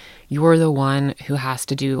driving. You're the one who has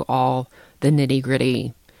to do all the nitty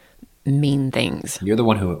gritty mean things. You're the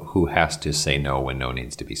one who has to say no when no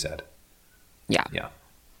needs to be said. Yeah. Yeah.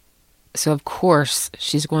 So of course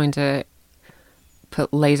she's going to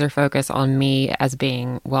put laser focus on me as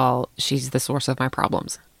being, well, she's the source of my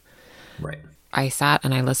problems. Right. I sat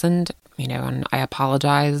and I listened, and I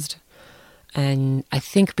apologized. And I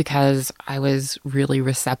think because I was really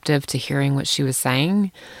receptive to hearing what she was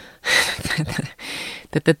saying,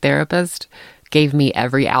 that the therapist gave me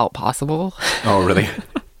every out possible. Oh, really?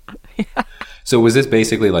 Yeah. So was this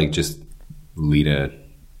basically like just Lita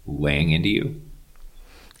laying into you?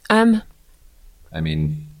 I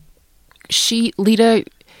mean, Lita,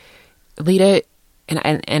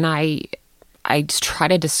 and I just try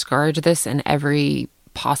to discourage this in every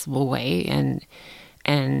possible way and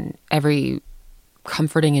every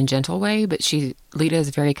comforting and gentle way, but Lita is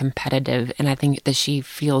very competitive, and I think that she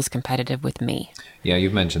feels competitive with me. Yeah,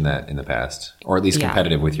 you've mentioned that in the past, or at least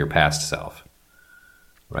competitive with your past self,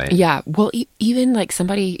 right? Yeah, well, even like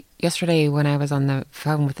somebody yesterday when I was on the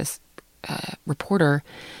phone with this reporter,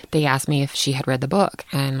 they asked me if she had read the book,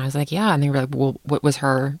 and I was like, yeah, and they were like, well, what was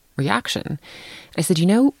her reaction? I said,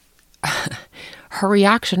 her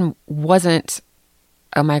reaction wasn't,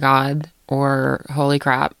 oh my God, or holy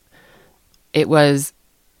crap. It was,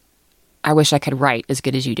 I wish I could write as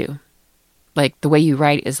good as you do. Like the way you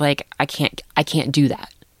write is like, I can't do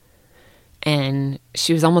that. And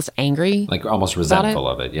she was almost angry. Like almost resentful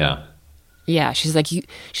of it. Yeah. Yeah. She's like,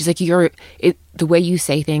 the way you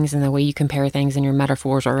say things and the way you compare things and your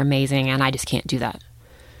metaphors are amazing. And I just can't do that.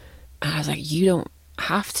 And I was like, you don't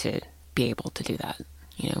have to be able to do that.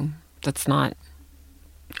 That's not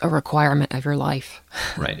a requirement of your life.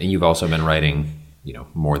 Right. And you've also been writing,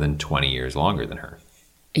 more than 20 years longer than her.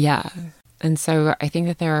 Yeah. And so I think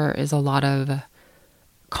that there is a lot of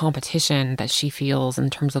competition that she feels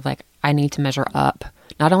in terms of like, I need to measure up,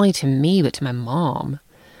 not only to me, but to my mom.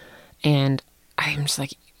 And I'm just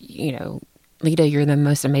like, Lita, you're the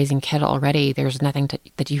most amazing kid already. There's nothing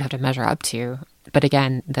that you have to measure up to. But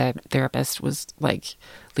again, the therapist was like,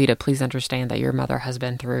 Lita, please understand that your mother has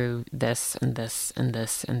been through this and this and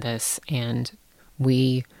this and this. And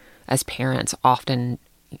we, as parents, often,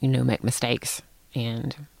 make mistakes.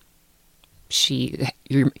 And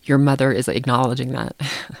your mother is acknowledging that.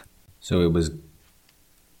 So it was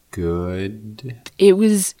good? It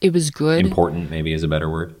was good. Important, maybe, is a better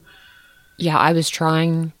word. Yeah, I was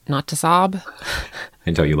trying not to sob.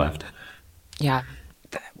 Until you left. Yeah,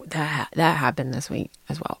 that happened this week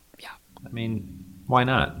as well. Yeah. I mean, why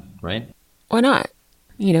not, right? Why not?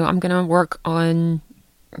 I'm going to work on...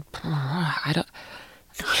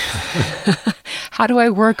 How do I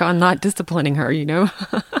work on not disciplining her,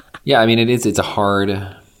 Yeah, I mean, it's a hard...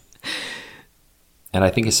 And I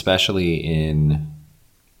think especially in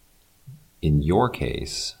your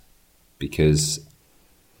case, because...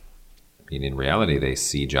 in reality, they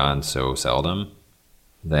see John so seldom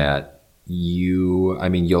that you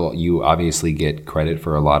obviously get credit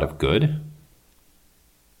for a lot of good.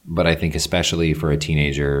 But I think especially for a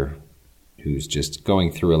teenager who's just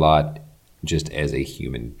going through a lot just as a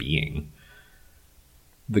human being,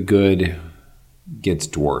 the good gets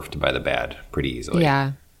dwarfed by the bad pretty easily.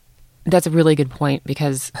 Yeah, that's a really good point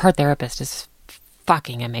because her therapist is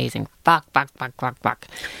fucking amazing.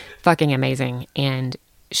 Fucking amazing. And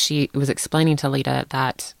she was explaining to Lita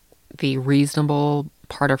that the reasonable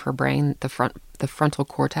part of her brain, the frontal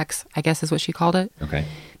cortex, I guess is what she called it. Okay.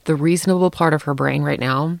 The reasonable part of her brain right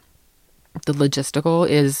now, the logistical,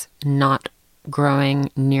 is not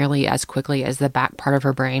growing nearly as quickly as the back part of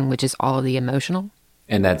her brain, which is all of the emotional.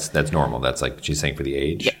 And that's normal. That's like she's saying for the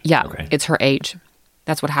age? Yeah, Okay. It's her age.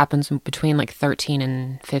 That's what happens between like 13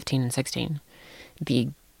 and 15 and 16. The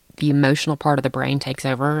emotional part of the brain takes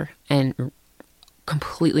over and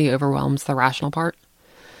completely overwhelms the rational part,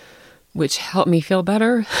 which helped me feel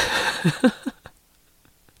better.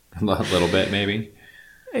 A little bit, maybe.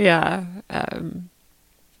 Yeah.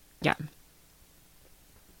 Yeah.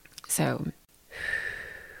 So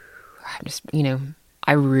I'm just,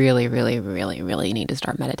 I really, really, really, really need to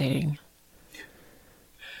start meditating.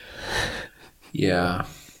 Yeah.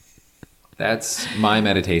 My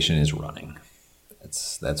meditation is running.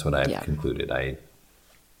 That's what I've concluded.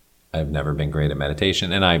 I've never been great at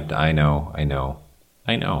meditation, and I know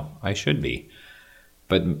I should be.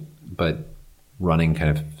 But running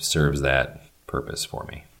kind of serves that purpose for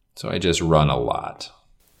me. So I just run a lot.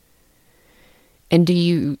 And do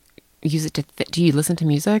you use it to do you listen to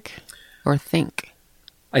music or think?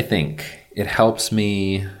 I think it helps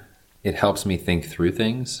me think through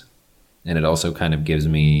things, and it also kind of gives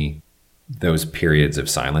me those periods of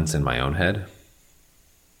silence in my own head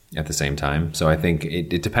at the same time. So I think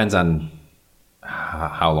it depends on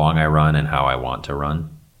how long I run and how I want to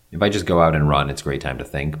run. If I just go out and run, it's a great time to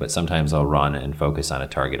think, but sometimes I'll run and focus on a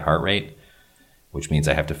target heart rate, which means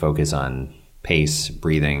I have to focus on pace,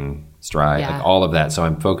 breathing, stride, like all of that. So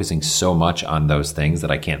I'm focusing so much on those things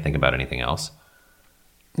that I can't think about anything else.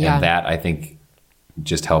 Yeah. And that, I think,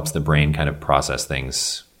 just helps the brain kind of process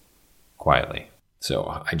things quietly.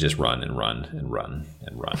 So I just run and run and run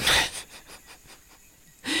and run.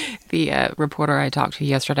 The reporter I talked to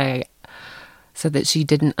yesterday said that she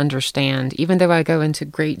didn't understand, even though I go into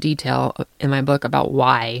great detail in my book about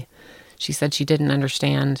why. She said she didn't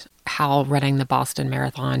understand how running the Boston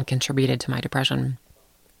Marathon contributed to my depression.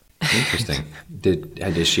 Interesting.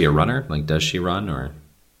 Is she a runner? Like, does she run or?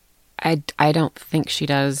 I don't think she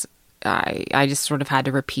does. I just sort of had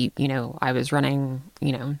to repeat, I was running,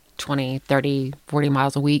 20, 30, 40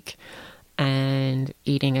 miles a week and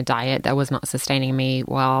eating a diet that was not sustaining me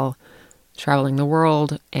while traveling the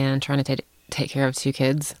world and trying to take care of 2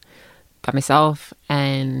 kids by myself.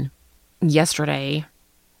 And yesterday,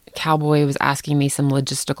 Cowboy was asking me some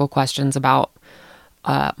logistical questions about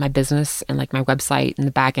my business and like my website and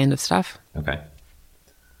the back end of stuff. Okay.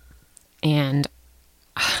 And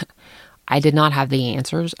I did not have the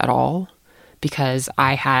answers at all because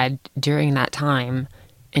I had, during that time,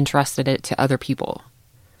 entrusted it to other people.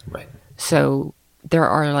 Right. So there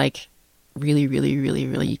are like really, really, really,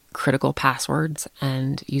 really critical passwords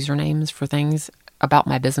and usernames for things about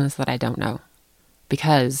my business that I don't know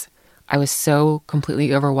because I was so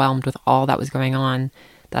completely overwhelmed with all that was going on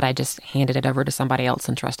that I just handed it over to somebody else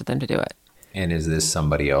and trusted them to do it. And is this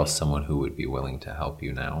somebody else, someone who would be willing to help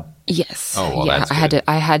you now? Yes. Oh, well, yeah. that's good.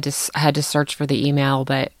 I had to search for the email,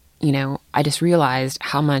 but I just realized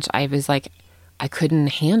how much I was like, I couldn't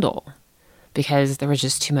handle because there was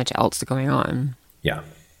just too much else going on. Yeah.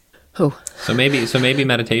 Oh. So maybe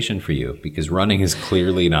meditation for you because running is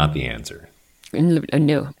clearly not the answer.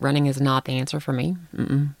 No, running is not the answer for me.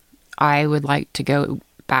 Mm-mm. I would like to go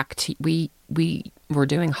back to, we were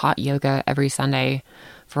doing hot yoga every Sunday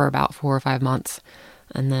for about 4 or 5 months.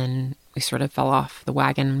 And then we sort of fell off the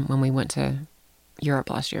wagon when we went to Europe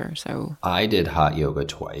last year. So I did hot yoga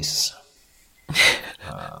twice.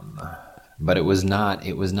 But it was not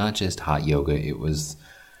just hot yoga. It was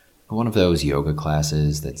one of those yoga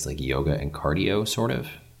classes that's like yoga and cardio sort of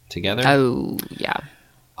together. Oh, yeah.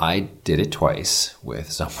 I did it twice with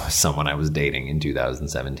someone I was dating in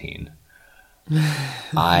 2017.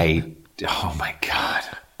 Oh my God.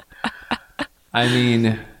 I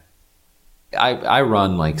mean, I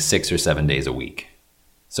run like 6 or 7 days a week.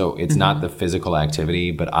 So it's not the physical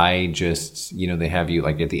activity, but I just, they have you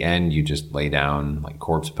like at the end, you just lay down like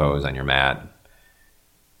corpse pose on your mat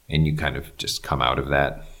and you kind of just come out of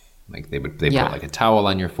that. Like they put like a towel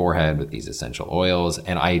on your forehead with these essential oils.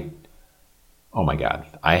 And oh my God,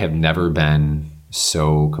 I have never been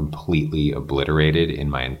so completely obliterated in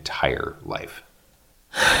my entire life.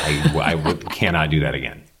 I cannot do that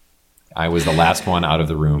again. I was the last one out of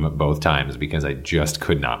the room both times because I just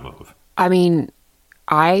could not move. I mean,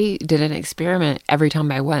 I did an experiment every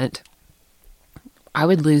time I went. I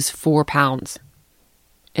would lose 4 pounds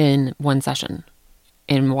in one session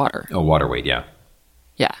in water. Oh, water weight, yeah.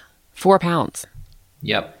 Yeah. 4 pounds.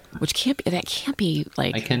 Yep. Which can't be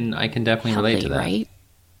like. I can definitely healthy, relate to that. Right?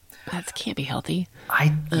 That can't be healthy.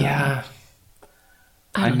 Yeah.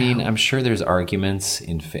 I mean, I'm sure there's arguments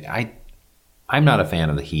in I'm not a fan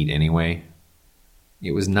of the heat anyway.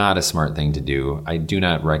 It was not a smart thing to do. I do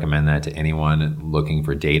not recommend that to anyone looking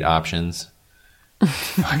for date options.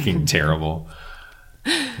 Fucking terrible.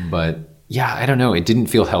 But yeah, I don't know. It didn't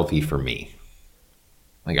feel healthy for me.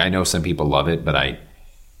 Like, I know some people love it, but I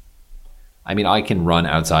mean, I can run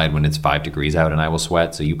outside when it's 5 degrees out and I will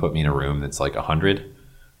sweat. So you put me in a room that's like 100.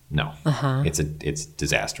 No, it's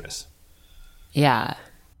disastrous. Yeah.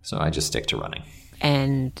 So I just stick to running.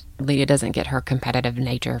 And Leah doesn't get her competitive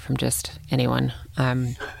nature from just anyone.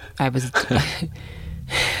 I was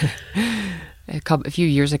a few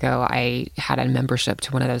years ago, I had a membership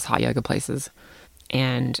to one of those hot yoga places,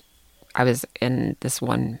 and I was in this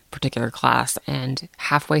one particular class, and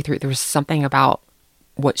halfway through, there was something about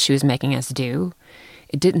what she was making us do.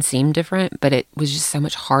 It didn't seem different, but it was just so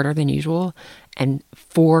much harder than usual. And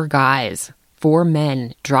 4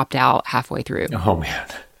 men dropped out halfway through. Oh, man.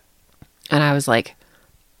 And I was like,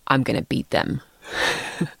 I'm going to beat them.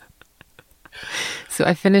 So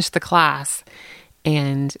I finished the class,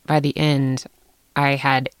 and by the end, I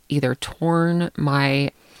had either torn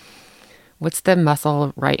my, what's the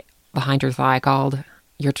muscle right behind your thigh called?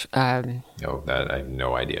 That I have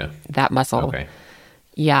no idea. That muscle. Okay.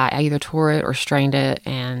 Yeah, I either tore it or strained it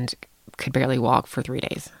and could barely walk for 3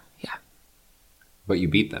 days. Yeah. But you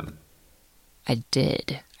beat them. I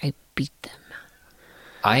did. I beat them.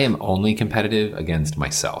 I am only competitive against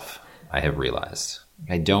myself, I have realized.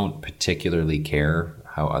 I don't particularly care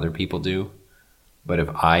how other people do, but if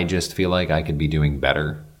I just feel like I could be doing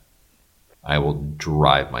better, I will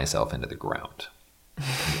drive myself into the ground.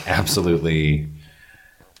 Absolutely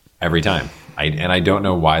every time. I don't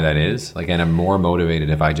know why that is. Like, and I'm more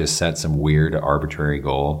motivated if I just set some weird arbitrary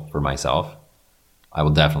goal for myself. I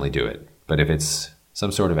will definitely do it. But if it's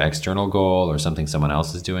some sort of external goal or something someone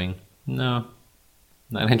else is doing, no,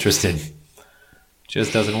 not interested.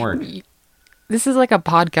 Just doesn't work. This is like a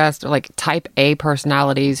podcast of like type A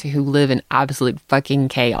personalities who live in absolute fucking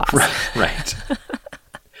chaos. Right.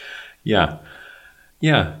 Yeah.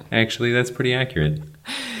 Yeah, actually, that's pretty accurate.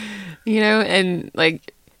 You know, and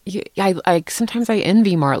like, I sometimes I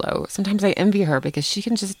envy Marlo. Sometimes I envy her because she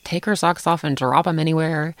can just take her socks off and drop them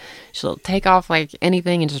anywhere. She'll take off like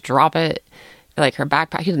anything and just drop it. Like her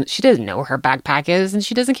backpack, she doesn't know where her backpack is, and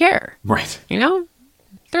she doesn't care. Right. You know,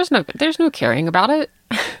 there's no caring about it.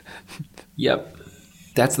 Yep.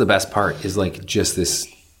 That's the best part, is like just this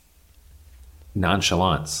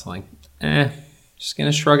nonchalance. Like, just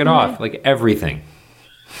gonna shrug it off, like everything.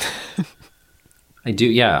 I do,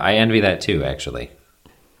 yeah, I envy that too, actually.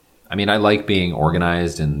 I mean, I like being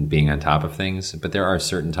organized and being on top of things, but there are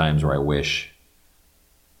certain times where I wish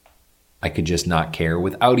I could just not care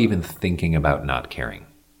without even thinking about not caring.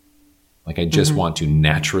 Like, I just want to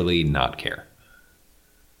naturally not care.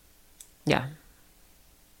 Yeah.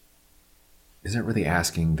 Is it really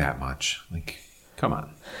asking that much? Like, come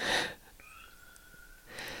on.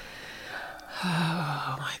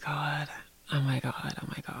 Oh my God. Oh my God. Oh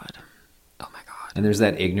my God. Oh my God. And there's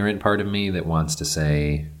that ignorant part of me that wants to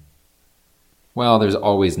say, well, there's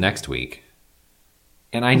always next week.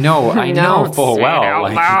 And I know full well,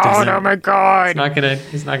 like, oh my God.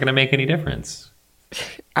 It's not gonna make any difference.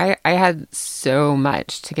 I had so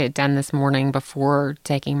much to get done this morning before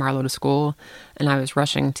taking Marlo to school, and I was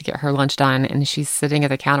rushing to get her lunch done, and she's sitting at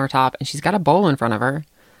the countertop, and she's got a bowl in front of her,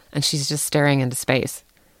 and she's just staring into space.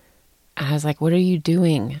 And I was like, what are you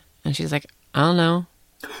doing? And she's like, I don't know.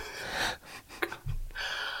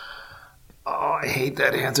 Oh, I hate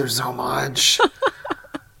that answer so much.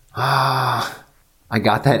 I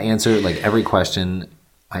got that answer, like every question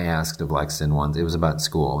I asked of Lexington once, it was about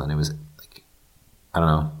school, and it was like, I don't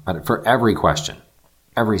know, for every question,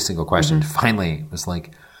 every single question, finally it was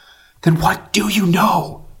like, then what do you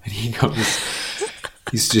know? And he goes,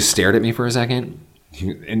 he's just stared at me for a second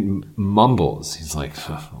and mumbles. He's like,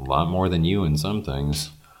 a lot more than you in some things.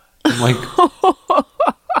 I'm like,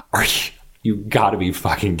 you gotta be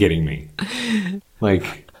fucking kidding me.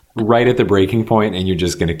 Like, right at the breaking point, and you're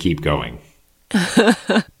just gonna keep going.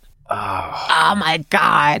 Oh my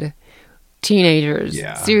God. Teenagers.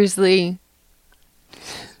 Yeah. Seriously.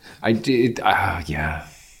 I did, yeah.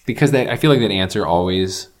 Because I feel like that answer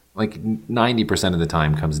always, like 90% of the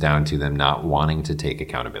time, comes down to them not wanting to take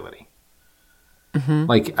accountability.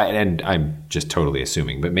 Like, and I'm just totally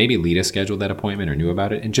assuming, but maybe Lita scheduled that appointment or knew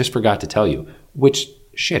about it and just forgot to tell you, which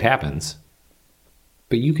shit happens.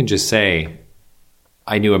 But you can just say,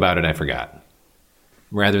 I knew about it, I forgot.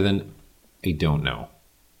 Rather than, I don't know.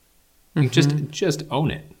 Like, just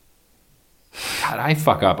own it. God, I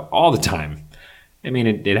fuck up all the time. I mean,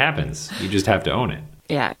 it happens. You just have to own it.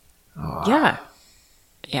 Yeah. Yeah.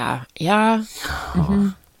 Yeah. Mm-hmm.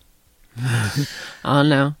 I don't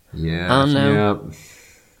know. Yeah. I don't know.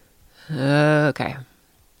 Yep. Okay.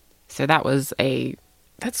 So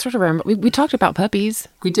that's sort of we talked about puppies.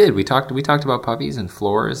 We did. We talked about puppies and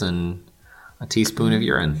floors and a teaspoon of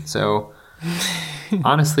urine. So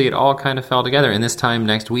honestly, it all kind of fell together. And this time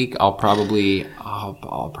next week, I'll probably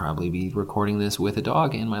be recording this with a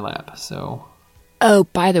dog in my lap. So. Oh,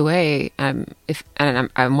 by the way, I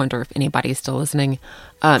wonder if anybody's still listening.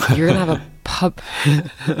 You're gonna have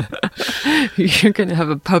you're gonna have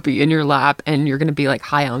a puppy in your lap, and you're gonna be like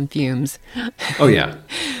high on fumes. Oh yeah.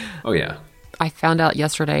 I found out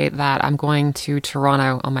yesterday that I'm going to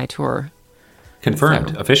Toronto on my tour.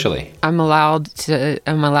 Confirmed officially. I'm allowed to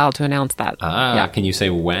announce that. Yeah. Can you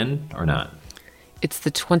say when or not? It's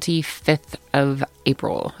the 25th of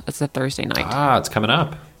April. It's a Thursday night. It's coming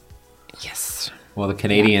up. Yes. Well, the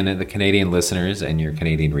Canadian listeners and your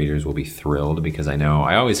Canadian readers will be thrilled because I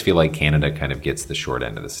always feel like Canada kind of gets the short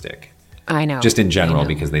end of the stick. I know. Just in general,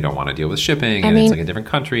 because they don't want to deal with shipping and it's like a different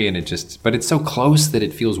country and but it's so close that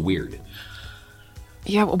it feels weird.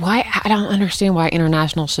 Yeah, why? I don't understand why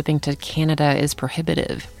international shipping to Canada is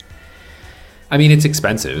prohibitive. I mean, it's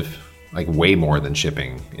expensive, like way more than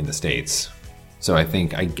shipping in the States. So I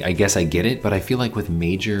guess I get it, but I feel like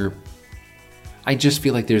I just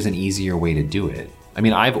feel like there's an easier way to do it. I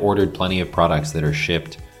mean, I've ordered plenty of products that are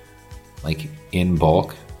shipped like in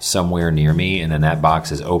bulk somewhere near me, and then that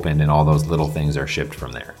box is opened and all those little things are shipped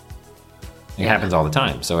from there. It happens all the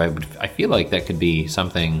time. So I feel like that could be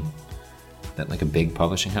something that like a big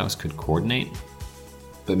publishing house could coordinate.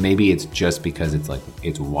 But maybe it's just because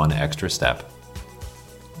it's one extra step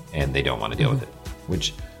and they don't want to deal with it,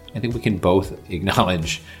 which I think we can both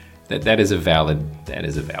acknowledge that is a valid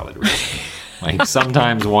reason. Like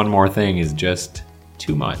sometimes one more thing is just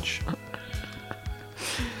too much.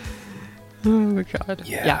 Oh my God.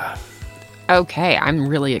 Yeah. Okay, I'm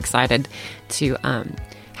really excited to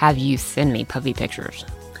have you send me puppy pictures.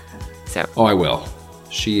 So. Oh, I will.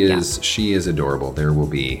 She is adorable. There will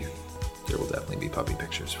definitely be puppy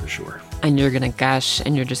pictures for sure. And you're gonna gush,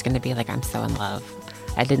 and you're just gonna be like, "I'm so in love.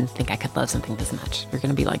 I didn't think I could love something this much." You're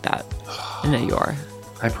gonna be like that. I know you are.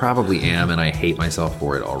 I probably am, and I hate myself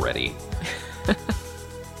for it already.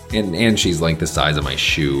 and she's like the size of my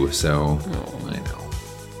shoe, so I know.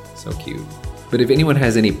 So cute. But if anyone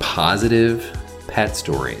has any positive pet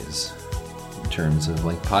stories in terms of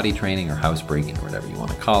like potty training or housebreaking or whatever you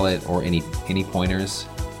want to call it, or any pointers,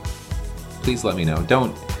 please let me know.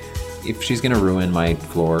 If she's gonna ruin my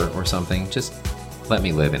floor or something, just let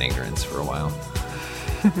me live in ignorance for a while.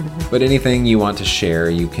 But anything you want to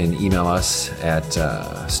share, you can email us at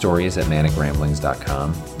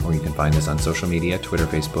stories@manicramblings.com, or you can find us on social media, Twitter,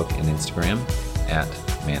 Facebook, and Instagram at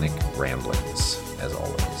Manic Ramblings, as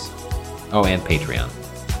always. Oh, and Patreon,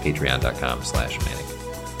 patreon.com/Manic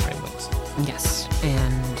Ramblings. Yes,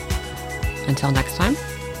 and until next time,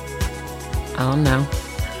 I don't know.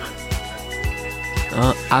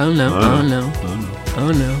 I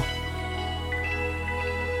don't know.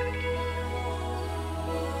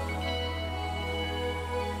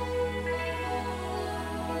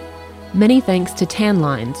 Many thanks to Tan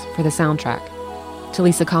Lines for the soundtrack, to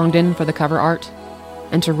Lisa Congdon for the cover art,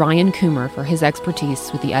 and to Ryan Coomer for his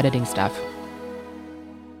expertise with the editing stuff.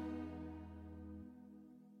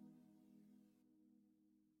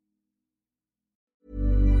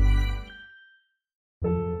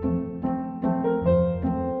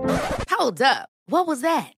 Hold up. What was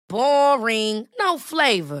that? Boring. No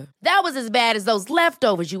flavor. That was as bad as those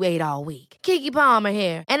leftovers you ate all week. Keke Palmer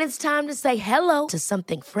here, and it's time to say hello to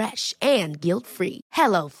something fresh and guilt-free.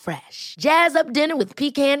 Hello Fresh. Jazz up dinner with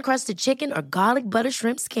pecan-crusted chicken or garlic butter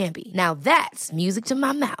shrimp scampi. Now that's music to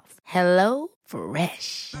my mouth. Hello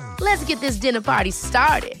Fresh. Let's get this dinner party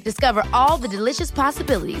started. Discover all the delicious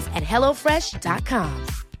possibilities at HelloFresh.com.